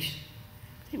particular direction.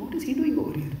 Hey, what is he doing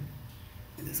over here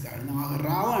in this garden? Now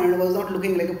Ravana was not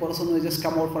looking like a person who has just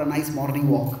come out for a nice morning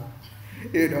walk.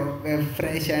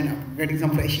 Fresh and getting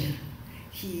some fresh air.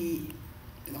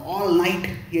 All night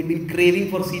he had been craving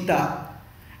for Sita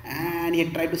and he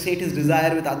had tried to sate his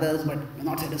desire with others but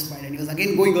not satisfied. And he was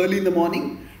again going early in the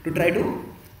morning to try to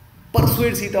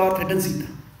persuade Sita or threaten Sita.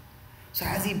 So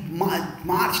as he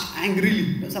marched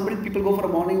angrily, people go for a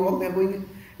morning walk, they are going,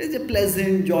 it's a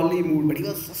pleasant, jolly mood, but he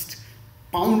was just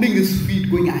pounding his feet,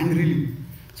 going angrily.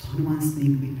 So Hanuman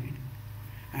sneaked behind.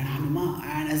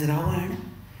 And as Ravana,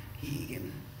 he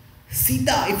came,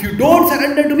 Sita, if you don't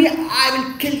surrender to me, I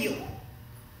will kill you.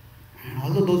 And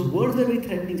although those words were very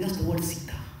threatening, just the word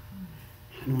Sita.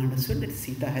 Hanuman understood that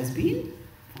Sita has been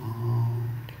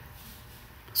found.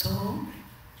 So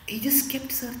he just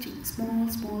kept searching, small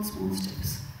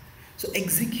steps. So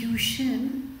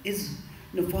execution is,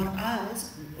 for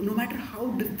us, no matter how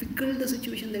difficult the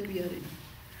situation that we are in,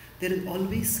 there is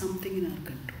always something in our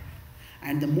control.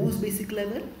 And the most basic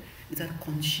level is our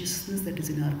consciousness that is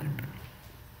in our control.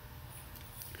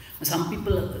 Some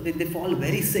people, they fall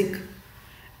very sick.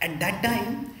 At that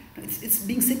time, it's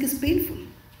being sick is painful.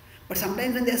 But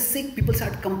sometimes when they are sick, people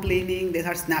start complaining, they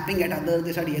start snapping at others,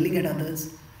 they start yelling at others.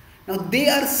 Now they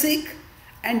are sick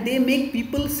and they make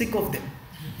people sick of them.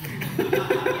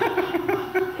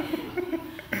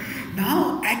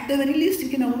 Now, at the very least, you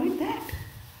can avoid that.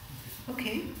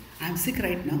 Okay, I'm sick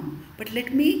right now, but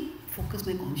let me focus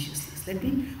my consciousness.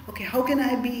 How can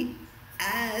I be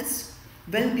as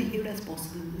well behaved as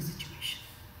possible in this situation?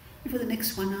 For the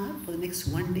next 1 hour, for the next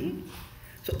 1 day.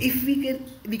 So if we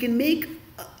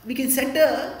can set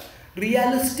a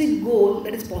realistic goal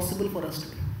that is possible for us to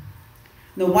do.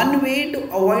 Now, one way to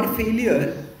avoid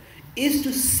failure is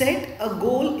to set a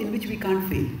goal in which we can't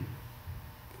fail.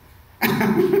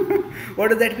 What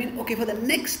does that mean? Okay, for the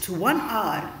next 1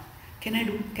 hour, can I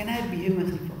behave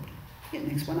myself properly? Yeah,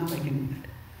 next 1 hour I can do that.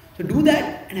 So do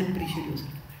that and appreciate yourself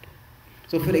for that.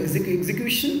 So for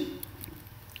execution,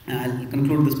 I'll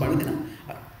conclude this part with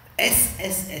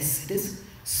SSS. It is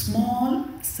small,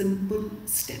 simple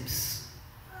steps.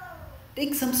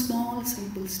 Take some small,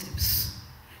 simple steps.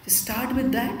 Just start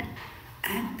with that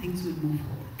and things will move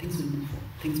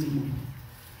forward.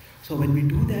 So when we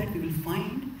do that, we will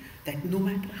find that no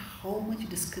matter how much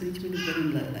discouragement is there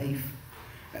in life,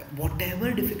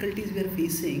 whatever difficulties we are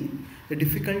facing, the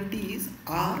difficulties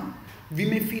are, we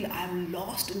may feel I am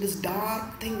lost in this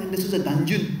dark thing and this is a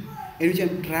dungeon in which I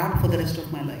am trapped for the rest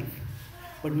of my life.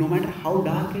 But no matter how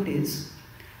dark it is,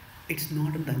 it's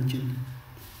not a dungeon,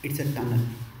 it's a tunnel.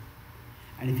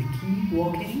 And if we keep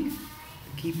walking,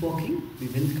 we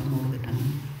will come out of the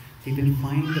tunnel. We will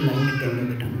find the light at the end of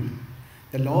the tunnel.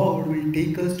 The Lord will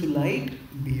take us to light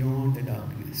beyond the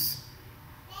darkness.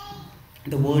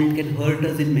 The world can hurt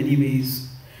us in many ways,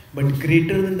 but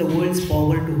greater than the world's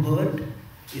power to hurt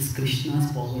is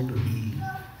Krishna's power to heal.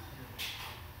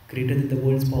 Greater than the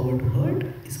world's power to hurt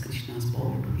is Krishna's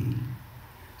power to heal.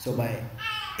 So by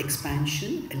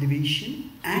expansion,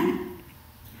 elevation and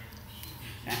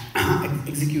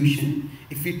execution,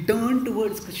 if we turn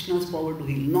towards Krishna's power to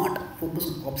heal, not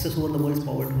obsess over the world's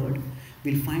power to hurt,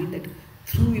 we'll find that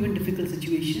through even difficult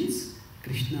situations,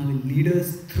 Krishna will lead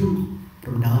us through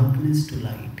from darkness to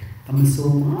light.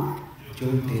 Tamasoma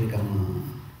Jyotirgama.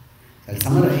 I'll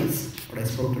summarize what I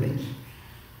spoke today.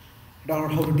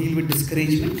 About how to deal with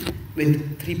discouragement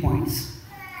with 3 points.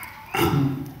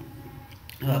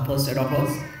 First,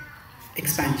 adopt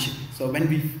expansion. So when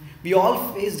we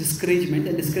all face discouragement,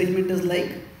 and discouragement is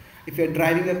like if we are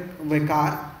driving a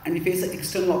car and we face an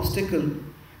external obstacle,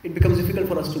 it becomes difficult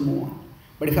for us to move on.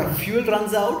 But if our fuel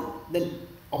runs out, then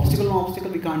obstacle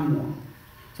we can't move on.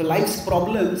 So life's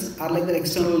problems are like the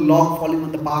external log falling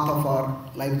on the path of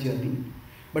our life journey.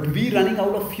 But we running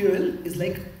out of fuel is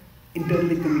like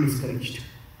internally becoming discouraged.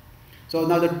 So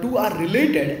now the two are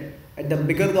related, and the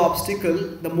bigger the obstacle,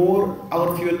 the more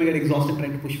our fuel may get exhausted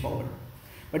trying to push forward.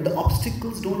 But the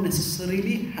obstacles don't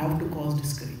necessarily have to cause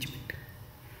discouragement.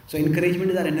 So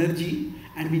encouragement is our energy,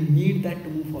 and we need that to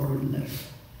move forward in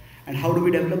life. And how do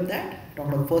we develop that?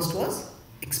 First was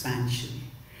expansion.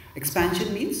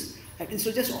 Expansion means that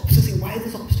instead of just obsessing, why is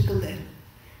this obstacle there?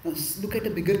 Now look at the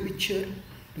bigger picture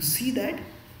to see that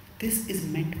this is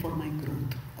meant for my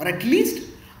growth. Or at least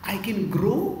I can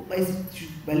grow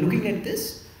by looking at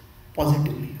this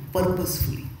positively,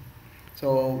 purposefully.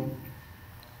 So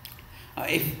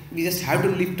if we just have to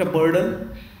lift a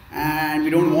burden and we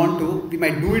don't want to, we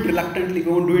might do it reluctantly,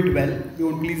 we won't do it well, we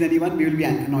won't please anyone, we will be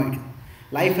annoyed.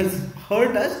 Life has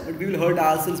hurt us, but we will hurt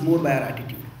ourselves more by our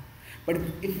attitude. But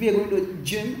if we are going to a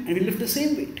gym and we lift the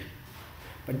same weight,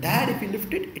 but that if we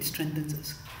lift it, it strengthens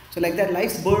us. So like that,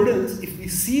 life's burdens, if we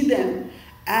see them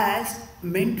as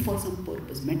meant for some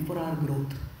purpose, meant for our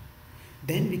growth,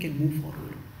 then we can move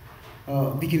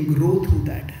forward. We can grow through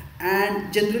that.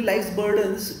 And generally life's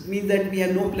burdens mean that we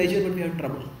have no pleasure but we have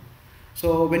trouble.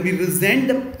 So when we resent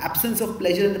the absence of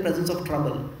pleasure in the presence of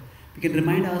trouble, we can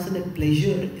remind ourselves that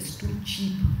pleasure is too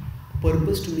cheap a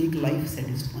purpose to make life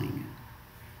satisfying.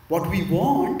 What we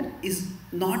want is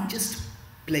not just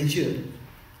pleasure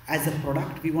as a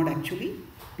product, we want actually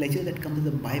pleasure that comes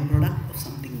as a byproduct of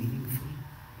something meaningful.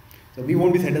 So we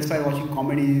won't be satisfied watching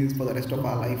comedies for the rest of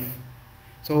our life.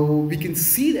 So we can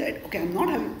see that, okay, I'm not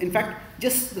having, in fact,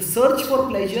 just the search for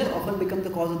pleasure often becomes the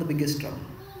cause of the biggest trouble.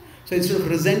 So instead of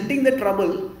resenting the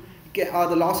trouble or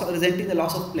the loss, or resenting the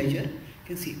loss of pleasure, you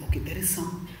can see, okay, there is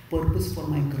some purpose for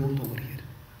my growth over here.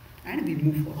 And we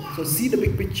move forward. So see the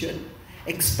big picture.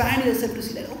 Expand yourself to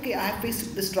see that, okay, I have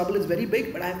faced, this trouble is very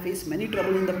big, but I have faced many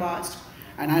trouble in the past.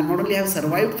 And I not only have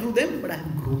survived through them, but I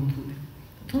have grown through them.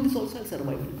 Through this also I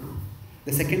survived and grown.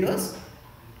 The second was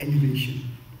elevation.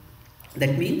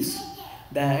 That means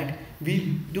that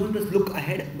we don't just look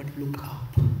ahead, but look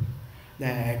up.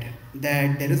 That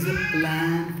there is a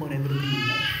plan for everything in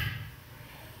life.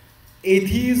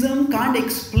 Atheism can't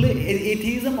explain.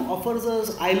 Atheism offers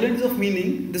us islands of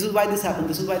meaning. This is why this happened,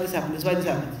 this is why this happened, this is why this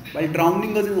happened. While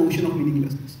drowning us in the ocean of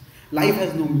meaninglessness. Life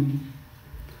has no meaning.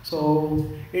 So,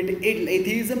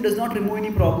 atheism does not remove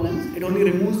any problems. It only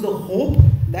removes the hope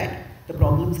that the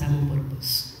problems have a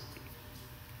purpose.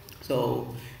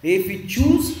 So, if we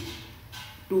choose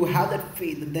to have that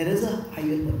faith that there is a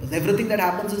higher purpose, everything that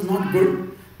happens is not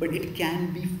good, but it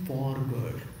can be for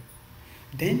good,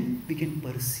 then we can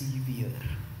persevere.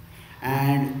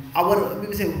 And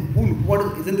we say,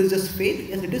 isn't this just faith?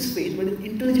 Yes, it is faith, but it's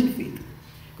intelligent faith.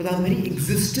 Because our very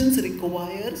existence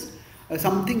requires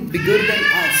something bigger than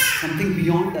us, something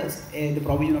beyond us, the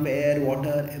provision of air,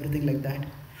 water, everything like that.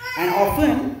 And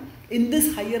often, in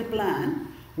this higher plan,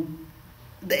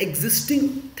 the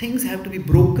existing things have to be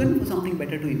broken for something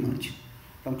better to emerge.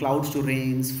 From clouds to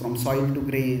rains, from soil to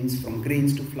grains, from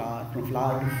grains to flour, from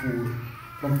flour to food,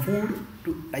 from food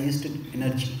to digested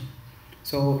energy.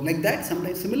 So like that,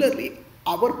 sometimes similarly,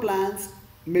 our plans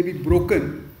may be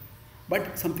broken,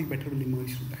 but something better will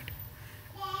emerge from that.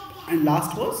 And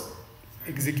last was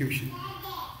execution.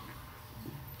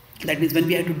 That means when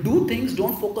we have to do things,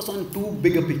 don't focus on too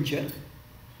big a picture.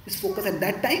 Just focus at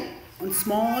that time on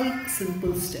small,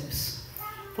 simple steps.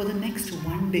 For the next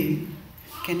one day,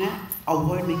 can I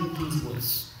avoid making things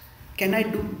worse? Can I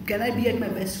be at my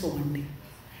best for one day?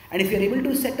 And if you are able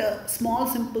to set a small,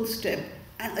 simple step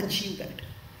and achieve that,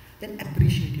 then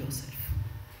appreciate yourself.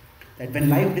 That when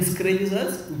life discourages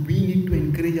us, we need to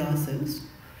encourage ourselves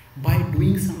by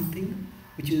doing something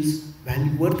which is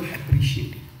worth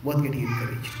appreciating, worth getting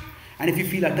encouraged. And if you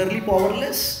feel utterly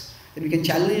powerless, then we can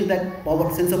challenge that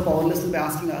sense of powerlessness by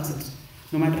asking ourselves,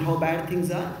 no matter how bad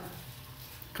things are,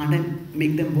 can't I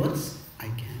make them worse? I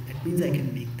can. That means I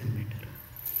can make them better.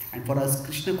 And for us,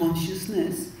 Krishna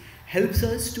consciousness helps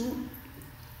us to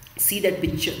see that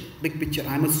picture, big picture.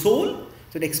 I am a soul,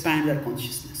 so it expands our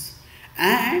consciousness.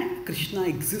 And Krishna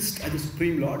exists as the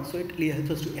Supreme Lord, so it helps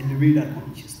us to elevate our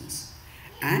consciousness.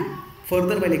 And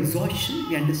further, while exhaustion,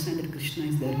 we understand that Krishna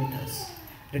is there with us,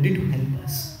 ready to help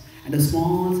us. And the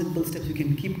small, simple steps we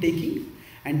can keep taking.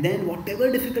 And then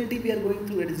whatever difficulty we are going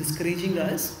through that is discouraging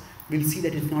us, we'll see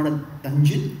that it's not a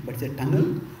dungeon, but it's a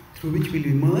tunnel through which we'll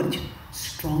emerge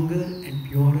stronger and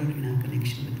purer in our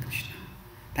connection with Krishna.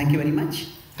 Thank you very much.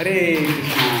 Hare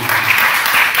Krishna.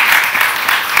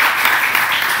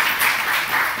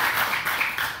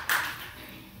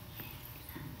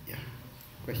 Yeah.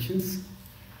 Questions?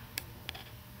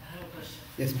 I have a question.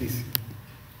 Yes, please.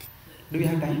 Do we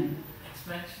have time?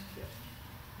 Expansion.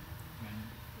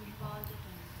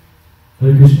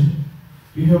 Hare Krishna.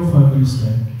 We have 5 minutes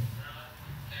time.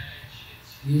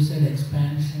 You said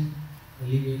expansion,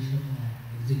 elevation,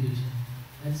 and execution.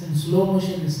 That's in slow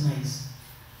motion is nice.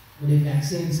 But if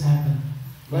accidents happen,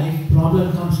 life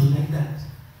problem comes like that,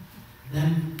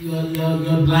 then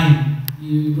you're blind.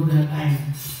 You don't have time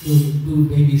to do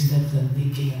baby steps and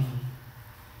thinking.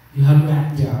 You have to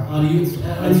act. Yeah. Or you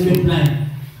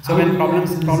blind. So when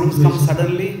problems come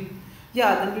suddenly,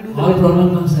 then we do All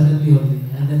problem comes suddenly only,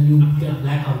 and then you get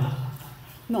blackout.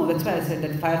 No, that's why I said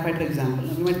that firefighter example.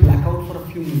 We might black out for a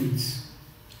few minutes.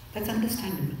 That's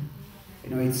understandable.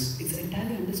 It's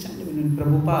entirely understandable. When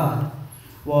Prabhupada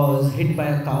was hit by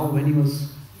a cow when he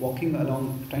was walking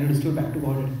along, trying to restore back to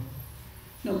Godhead.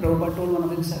 Prabhupada told one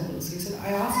of his disciples, he said,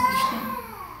 I asked Krishna,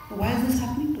 why is this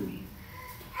happening to me?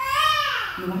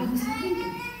 Why is this happening to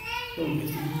me?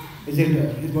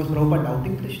 So, was Prabhupada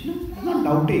doubting Krishna? He's not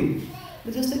doubting.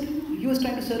 It's just that he was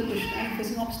trying to serve Krishna and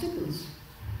facing obstacles.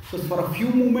 So for a few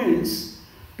moments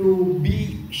to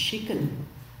be shaken.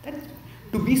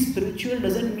 To be spiritual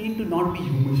doesn't mean to not be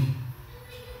human.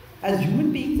 As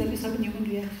human beings, there will be certain human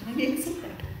reactions and we accept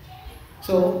that.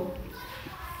 So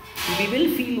we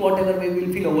will feel whatever way, we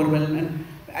will feel overwhelmed, and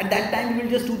at that time we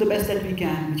will just do the best that we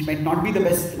can, which might not be the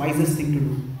best, wisest thing to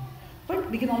do. But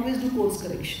we can always do course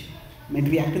correction. Might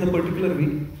we act in a particular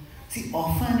way? See,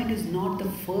 often it is not the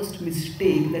first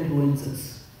mistake that ruins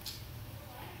us.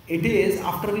 It is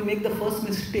after we make the first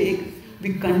mistake,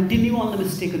 we continue on the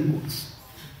mistaken course.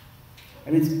 I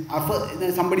mean,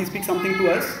 somebody speaks something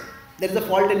to us, there is a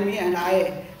fault in me and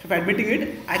if I'm admitting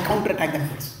it, I counter-attack that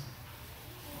person.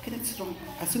 Okay, that's wrong.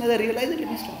 As soon as I realize it, let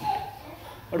me stop it.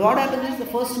 But what happens is the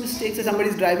first mistake is somebody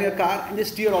is driving a car and they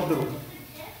steer off the road.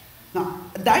 Now,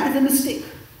 that is a mistake.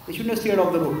 They shouldn't have steered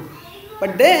off the road.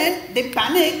 But then they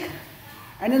panic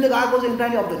and then the car goes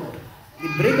entirely off the road. They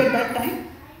brake at that time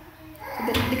so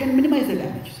that they can minimize the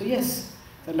damage. So yes,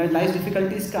 when life's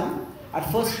difficulties come, our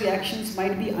first reactions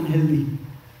might be unhealthy.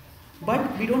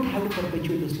 But we don't have to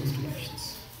perpetuate those first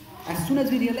reactions. As soon as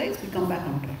we realize, we come back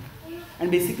on track. And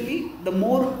basically, the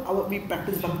more we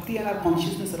practice bhakti and our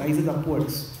consciousness rises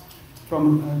upwards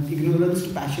from ignorance to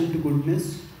passion to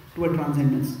goodness to a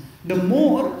transcendence, the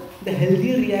more the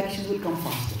healthier reactions will come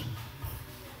faster.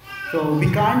 So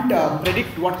we can't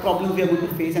predict what problems we are going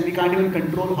to face and we can't even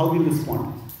control how we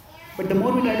respond. But the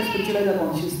more we try to spiritualize our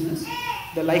consciousness,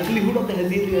 the likelihood of the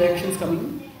healthier reactions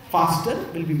coming faster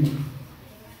will be more.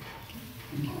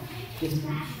 Yes,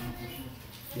 ma'am.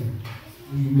 Yeah.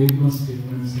 You make one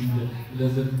statement saying that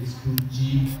pleasure is to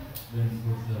achieve for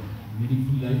the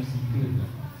meaningful life, something like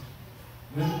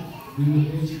that. When in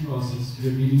the coaching process, we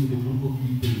are dealing with a group of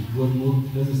people who are more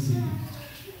pleasure seeking.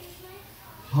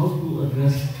 How to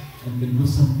address and can do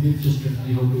some tips or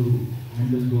strategy how to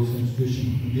handle those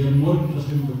situations? They are more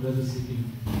interested in the pleasure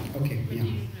seeking. Okay, yeah.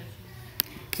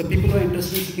 So people who are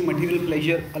interested in seeking material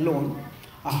pleasure alone,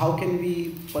 how can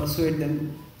we persuade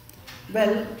them?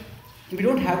 Well, we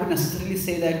don't have to necessarily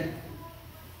say that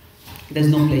there's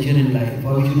no pleasure in life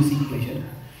or we shouldn't seek pleasure.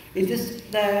 It's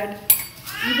just that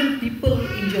even people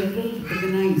in general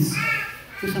recognize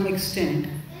to some extent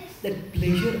that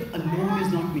pleasure alone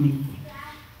is not meaningful.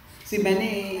 See,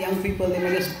 many young people, they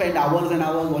may just spend hours and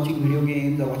hours watching video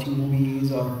games or watching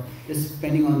movies or just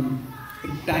spending on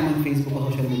time on Facebook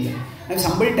or social media. And if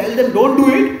somebody tells them don't do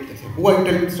it, they say, who are you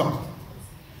telling to stop?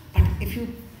 But if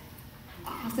you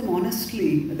ask them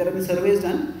honestly, there have been surveys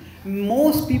done,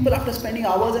 most people after spending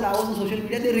hours and hours on social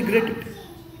media, they regret it.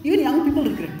 Even young people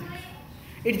regret it.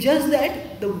 It's just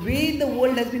that the way the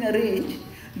world has been arranged,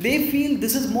 they feel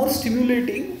this is more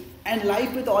stimulating and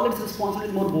life with all its responsibilities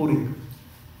is more boring.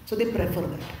 So they prefer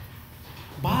that.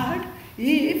 But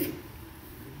if,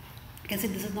 I can say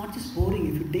this is not just boring,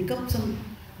 if you take up some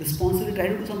responsibility, try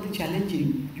to do something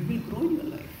challenging, you will grow in your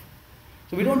life.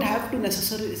 So we don't have to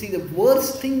necessarily, see, the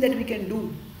worst thing that we can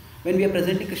do when we are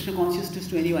presenting Krishna consciousness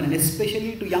to anyone, and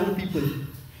especially to young people,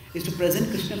 is to present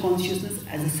Krishna consciousness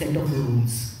as a set of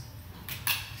rules.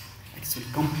 It's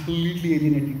completely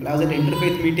alienate people. I was at an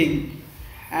interfaith meeting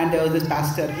and there was this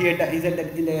pastor, he said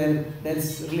that in their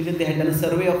religion they had done a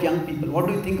survey of young people. What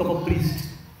do you think of a priest?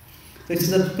 So it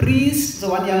is a priest,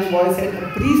 so one young boy said,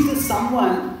 a priest is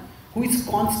someone who is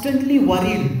constantly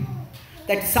worried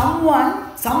that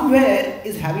someone, somewhere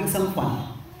is having some fun.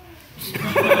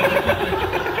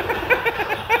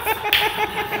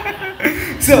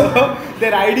 So,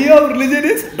 their idea of religion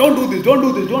is, don't do this, don't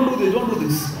do this, don't do this, don't do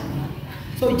this.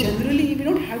 So generally, we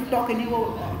don't have to talk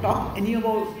any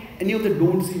of the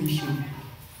don'ts initially.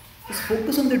 Just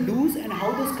focus on the do's and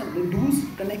how the do's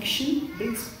connection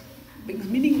brings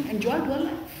meaning and joy to our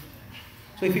life.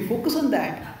 So if we focus on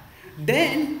that,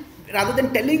 then rather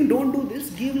than telling don't do this,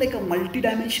 give like a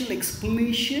multi-dimensional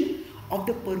explanation of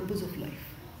the purpose of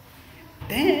life.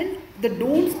 Then the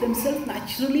don'ts themselves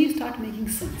naturally start making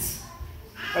sense.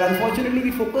 But unfortunately,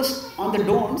 we focus on the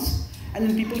don'ts and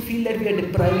then people feel that we are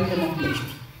depriving them of pleasure.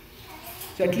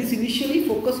 So at least initially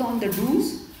focus on the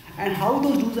do's and how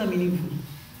those do's are meaningful.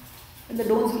 And the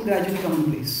don'ts will gradually come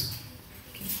in place.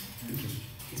 Okay. Thank you.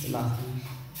 It's the last one.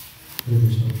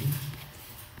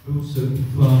 So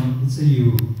if let's say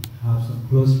you have some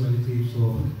close relatives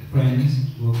or friends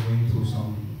who are going through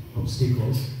some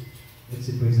obstacles, let's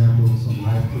say for example some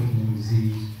life-threatening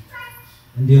disease,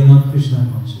 and they are not Krishna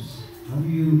conscious, how do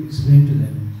you explain to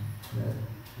them that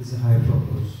there's a higher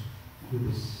purpose to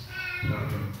this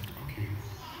problem? Okay.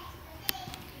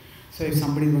 So if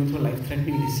somebody is going through a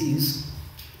life-threatening disease,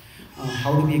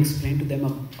 how do we explain to them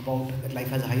about that life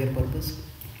has a higher purpose?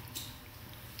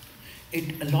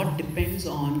 It a lot depends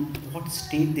on what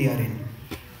state they are in.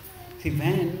 See,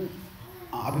 when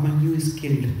Abhimanyu is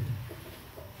killed,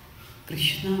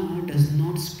 Krishna does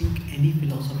not speak any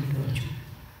philosophy to Arjuna.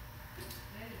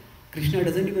 Krishna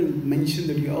doesn't even mention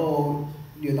that you're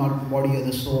not the body or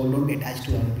the soul, don't be attached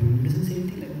to Arjuna. He doesn't say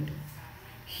anything like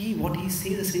that. What he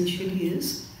says essentially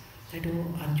is that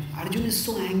Arjuna is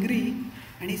so angry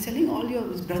and he's telling all your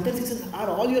brothers, he says, are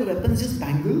all your weapons just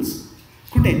bangles?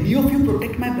 Could any of you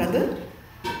protect my brother?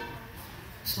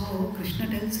 So Krishna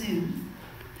tells him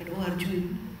that, oh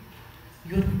Arjuna,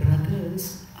 your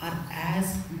brothers are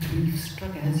as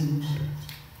grief-struck as you are.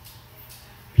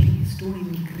 Please don't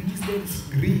increase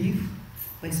their grief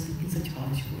by speaking such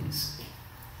harsh words.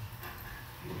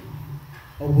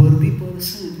 A worthy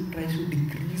person tries to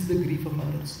decrease the grief of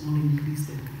others, not increase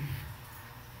their grief.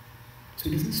 So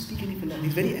he doesn't speak any philosophy.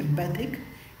 He's very empathic,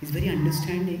 he's very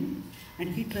understanding, and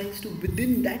he tries to,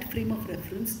 within that frame of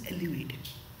reference, elevate it.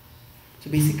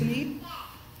 So basically,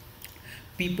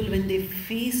 people when they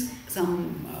face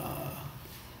some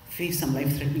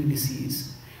life-threatening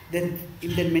disease, then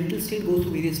in their mental state goes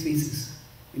through various phases.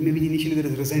 Maybe initially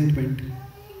there is resentment,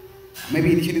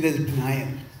 maybe initially there is denial.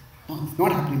 No, it's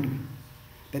not happening to me.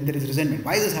 Then there is resentment.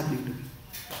 Why is this happening to me?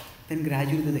 Then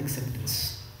gradually there is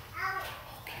acceptance.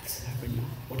 Okay, it's happened now.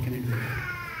 What can I do?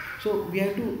 So we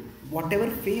have to, whatever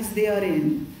phase they are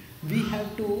in, we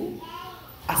have to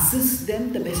assist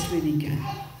them the best way we can.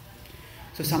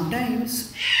 So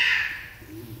sometimes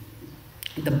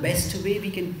the best way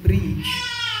we can preach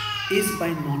is by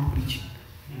not preaching.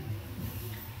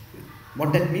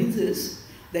 What that means is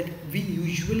that we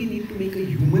usually need to make a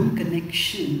human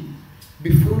connection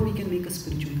before we can make a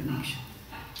spiritual connection.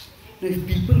 Now, if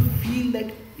people feel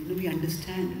that we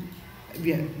understand the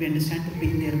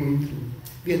pain they are going through,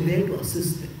 we are there to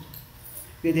assist them.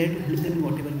 We are there to help them in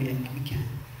whatever way we can.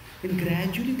 Then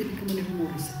gradually they become a little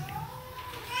more receptive.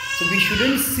 So we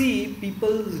shouldn't see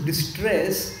people's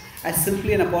distress as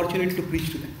simply an opportunity to preach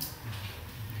to them.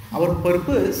 Our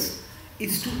purpose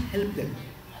is to help them.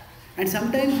 And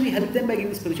sometimes we help them by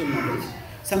giving spiritual knowledge.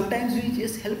 Sometimes we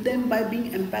just help them by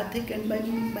being empathic and by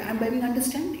being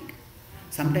understanding.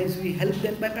 Sometimes we help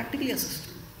them by practically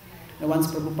assisting. Now, once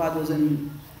Prabhupada was in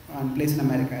a place in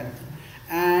America,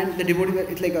 and the devotees,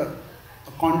 it's like a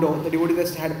condo, the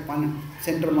devotees had one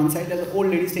center on one side, there's an old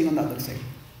lady staying on the other side.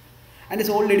 And this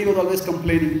old lady was always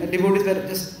complaining. The devotees were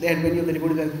just, they had many of the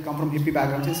devotees that come from hippie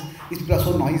backgrounds. These people are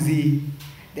so noisy,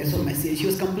 they're so messy. She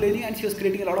was complaining and she was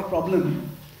creating a lot of problem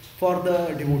for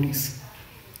the devotees.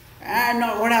 And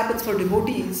now what happens for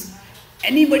devotees?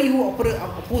 Anybody who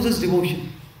opposes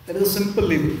devotion, there is a simple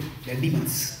label, they are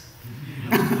demons.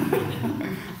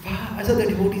 So the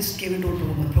devotees came and told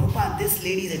Prabhupada, Prabhupada, this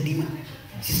lady is a demon.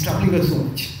 She's troubling us so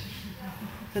much.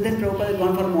 So then Prabhupada had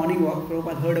gone for a morning walk.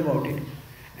 Prabhupada heard about it.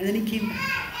 And then he came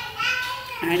back.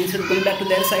 And instead of going back to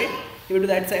their side, he went to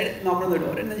that side, knocked on the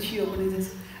door. And then she opened his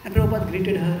eyes. And Prabhupada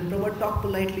greeted her. Prabhupada talked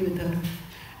politely with her.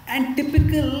 And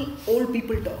typical old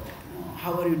people talk.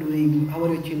 How are you doing? How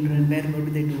are your children? What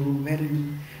do they do? Where are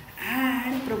you?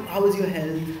 And how is your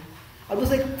health?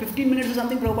 Almost like 15 minutes or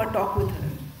something, Prabhupada talked with her.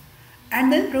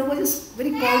 And then Prabhupada just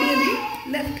very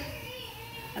cordially left.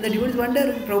 And the devotees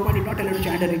wonder, Prabhupada did not tell her to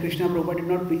chant Hare Krishna, Prabhupada did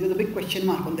not preach. There's a big question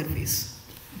mark on their face.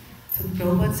 So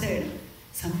Prabhupada said,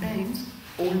 sometimes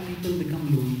old people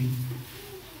become lonely.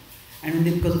 And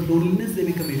when because of loneliness, they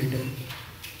become irritable.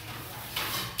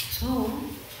 So,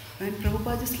 when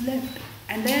Prabhupada just left,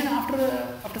 and then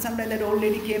after some time, that old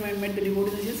lady came and met the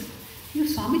devotees and said,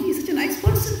 Swamiji is such a nice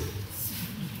person.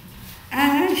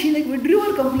 And she withdrew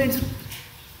her complaints.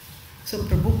 So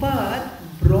Prabhupada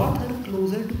brought her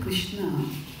closer to Krishna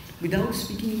without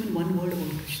speaking even one word about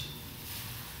Krishna.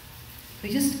 So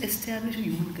he just established a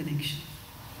human connection.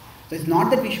 So it's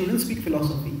not that we shouldn't speak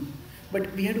philosophy,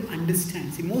 but we have to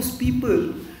understand. See, most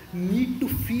people need to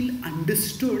feel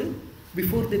understood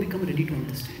before they become ready to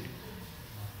understand.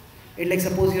 It's like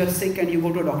suppose you are sick and you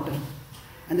go to a doctor.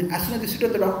 And then as soon as you sit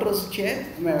on the doctor's chair,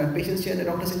 patient's chair, the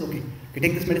doctor says, okay,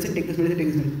 take this medicine, take this medicine, take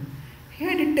this medicine. Hey,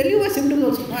 I didn't tell you my symptoms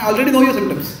also. I already know your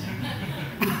symptoms.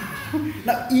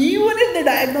 Now, even if the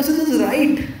diagnosis is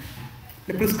right,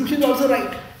 the prescription is also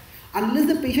right. Unless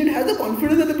the patient has the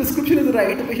confidence that the prescription is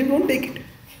right, the patient won't take it.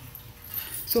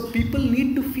 So people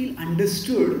need to feel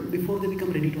understood before they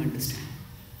become ready to understand.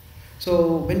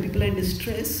 So when people are in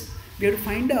distress, we have to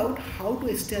find out how to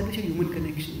establish a human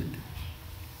connection with them.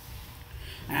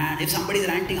 And if somebody is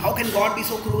ranting, how can God be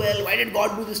so cruel? Why did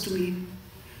God do this to me?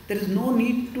 There is no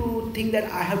need to think that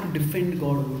I have to defend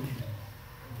God over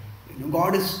there.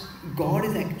 God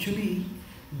is actually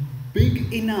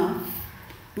big enough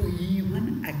to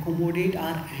even accommodate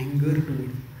our anger towards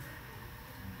Him.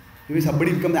 If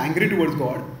somebody becomes angry towards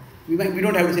God, we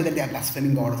don't have to say that they are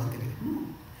blaspheming God or something like that. No.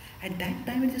 At that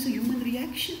time, it's just a human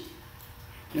reaction.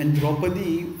 When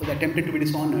Draupadi was attempted to be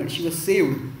dishonored, she was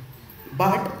saved.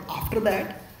 But after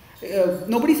that,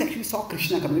 nobody actually saw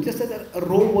Krishna coming. It's just that a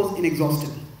robe was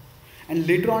inexhaustible. And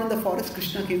later on in the forest,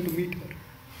 Krishna came to meet her.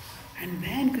 And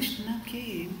when Krishna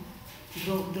came,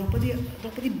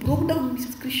 Draupadi broke down. He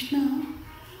says, Krishna,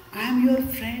 I am your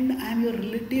friend, I am your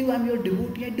relative, I am your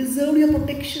devotee, I deserve your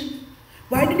protection.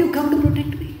 Why did you come to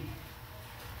protect me?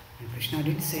 And Krishna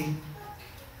did say,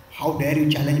 how dare you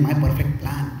challenge my perfect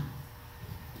plan?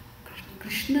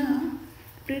 Krishna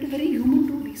played a very human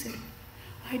role. He said,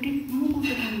 I didn't know about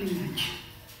the gambling match.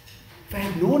 If I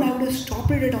had known, I would have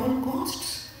stopped it at all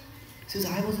costs. He says,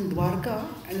 I was in Dwarka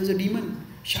and there was a demon,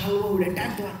 Shalva, would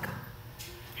attack Dwarka.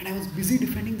 And I was busy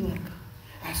defending Dwarka.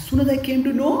 As soon as I came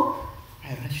to know,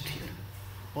 I rushed here.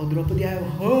 Oh Draupadi, I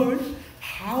have heard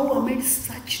how amid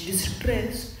such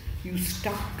distress you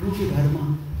stuck true to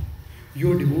Dharma.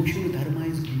 Your devotion to Dharma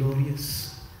is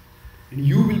glorious. And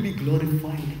you will be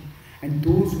glorified. And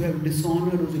those who have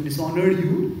dishonored, those who dishonored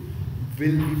you,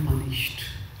 will be punished.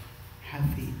 Have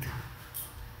faith.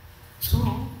 So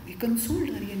he consoled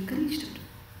her, he encouraged her.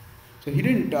 So he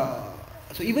didn't.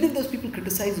 So even if those people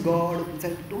criticize God,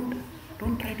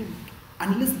 don't try to,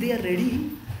 unless they are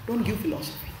ready, don't give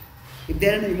philosophy. If they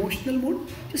are in an emotional mood,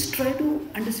 just try to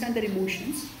understand their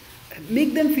emotions,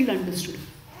 make them feel understood.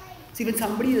 See, when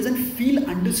somebody doesn't feel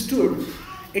understood,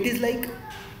 it is like,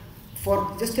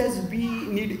 just as we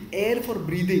need air for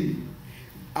breathing,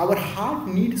 our heart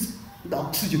needs the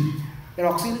oxygen. That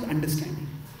oxygen is understanding.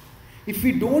 If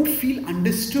we don't feel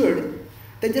understood,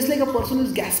 then just like a person who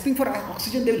is gasping for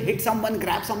oxygen, they will hit someone,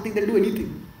 grab something, they'll do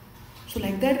anything. So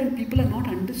like that, when people are not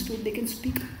understood, they can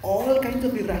speak all kinds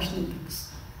of irrational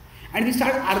things. And we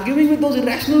start arguing with those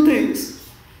irrational things,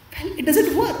 well, it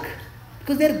doesn't work.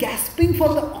 Because they are gasping for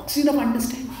the oxygen of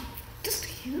understanding. Just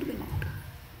hear them out.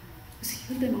 Just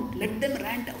hear them out. Let them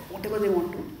rant out whatever they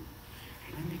want to.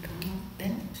 And when they come out,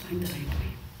 then find the right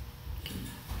way. Okay.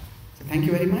 So thank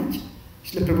you very much.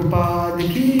 Srila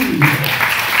Prabhupada ki.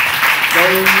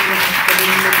 Jai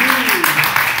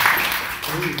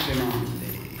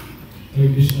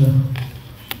Hare Krishna.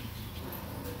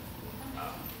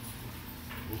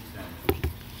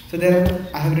 So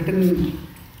I have written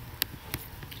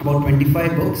about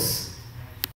 25 books.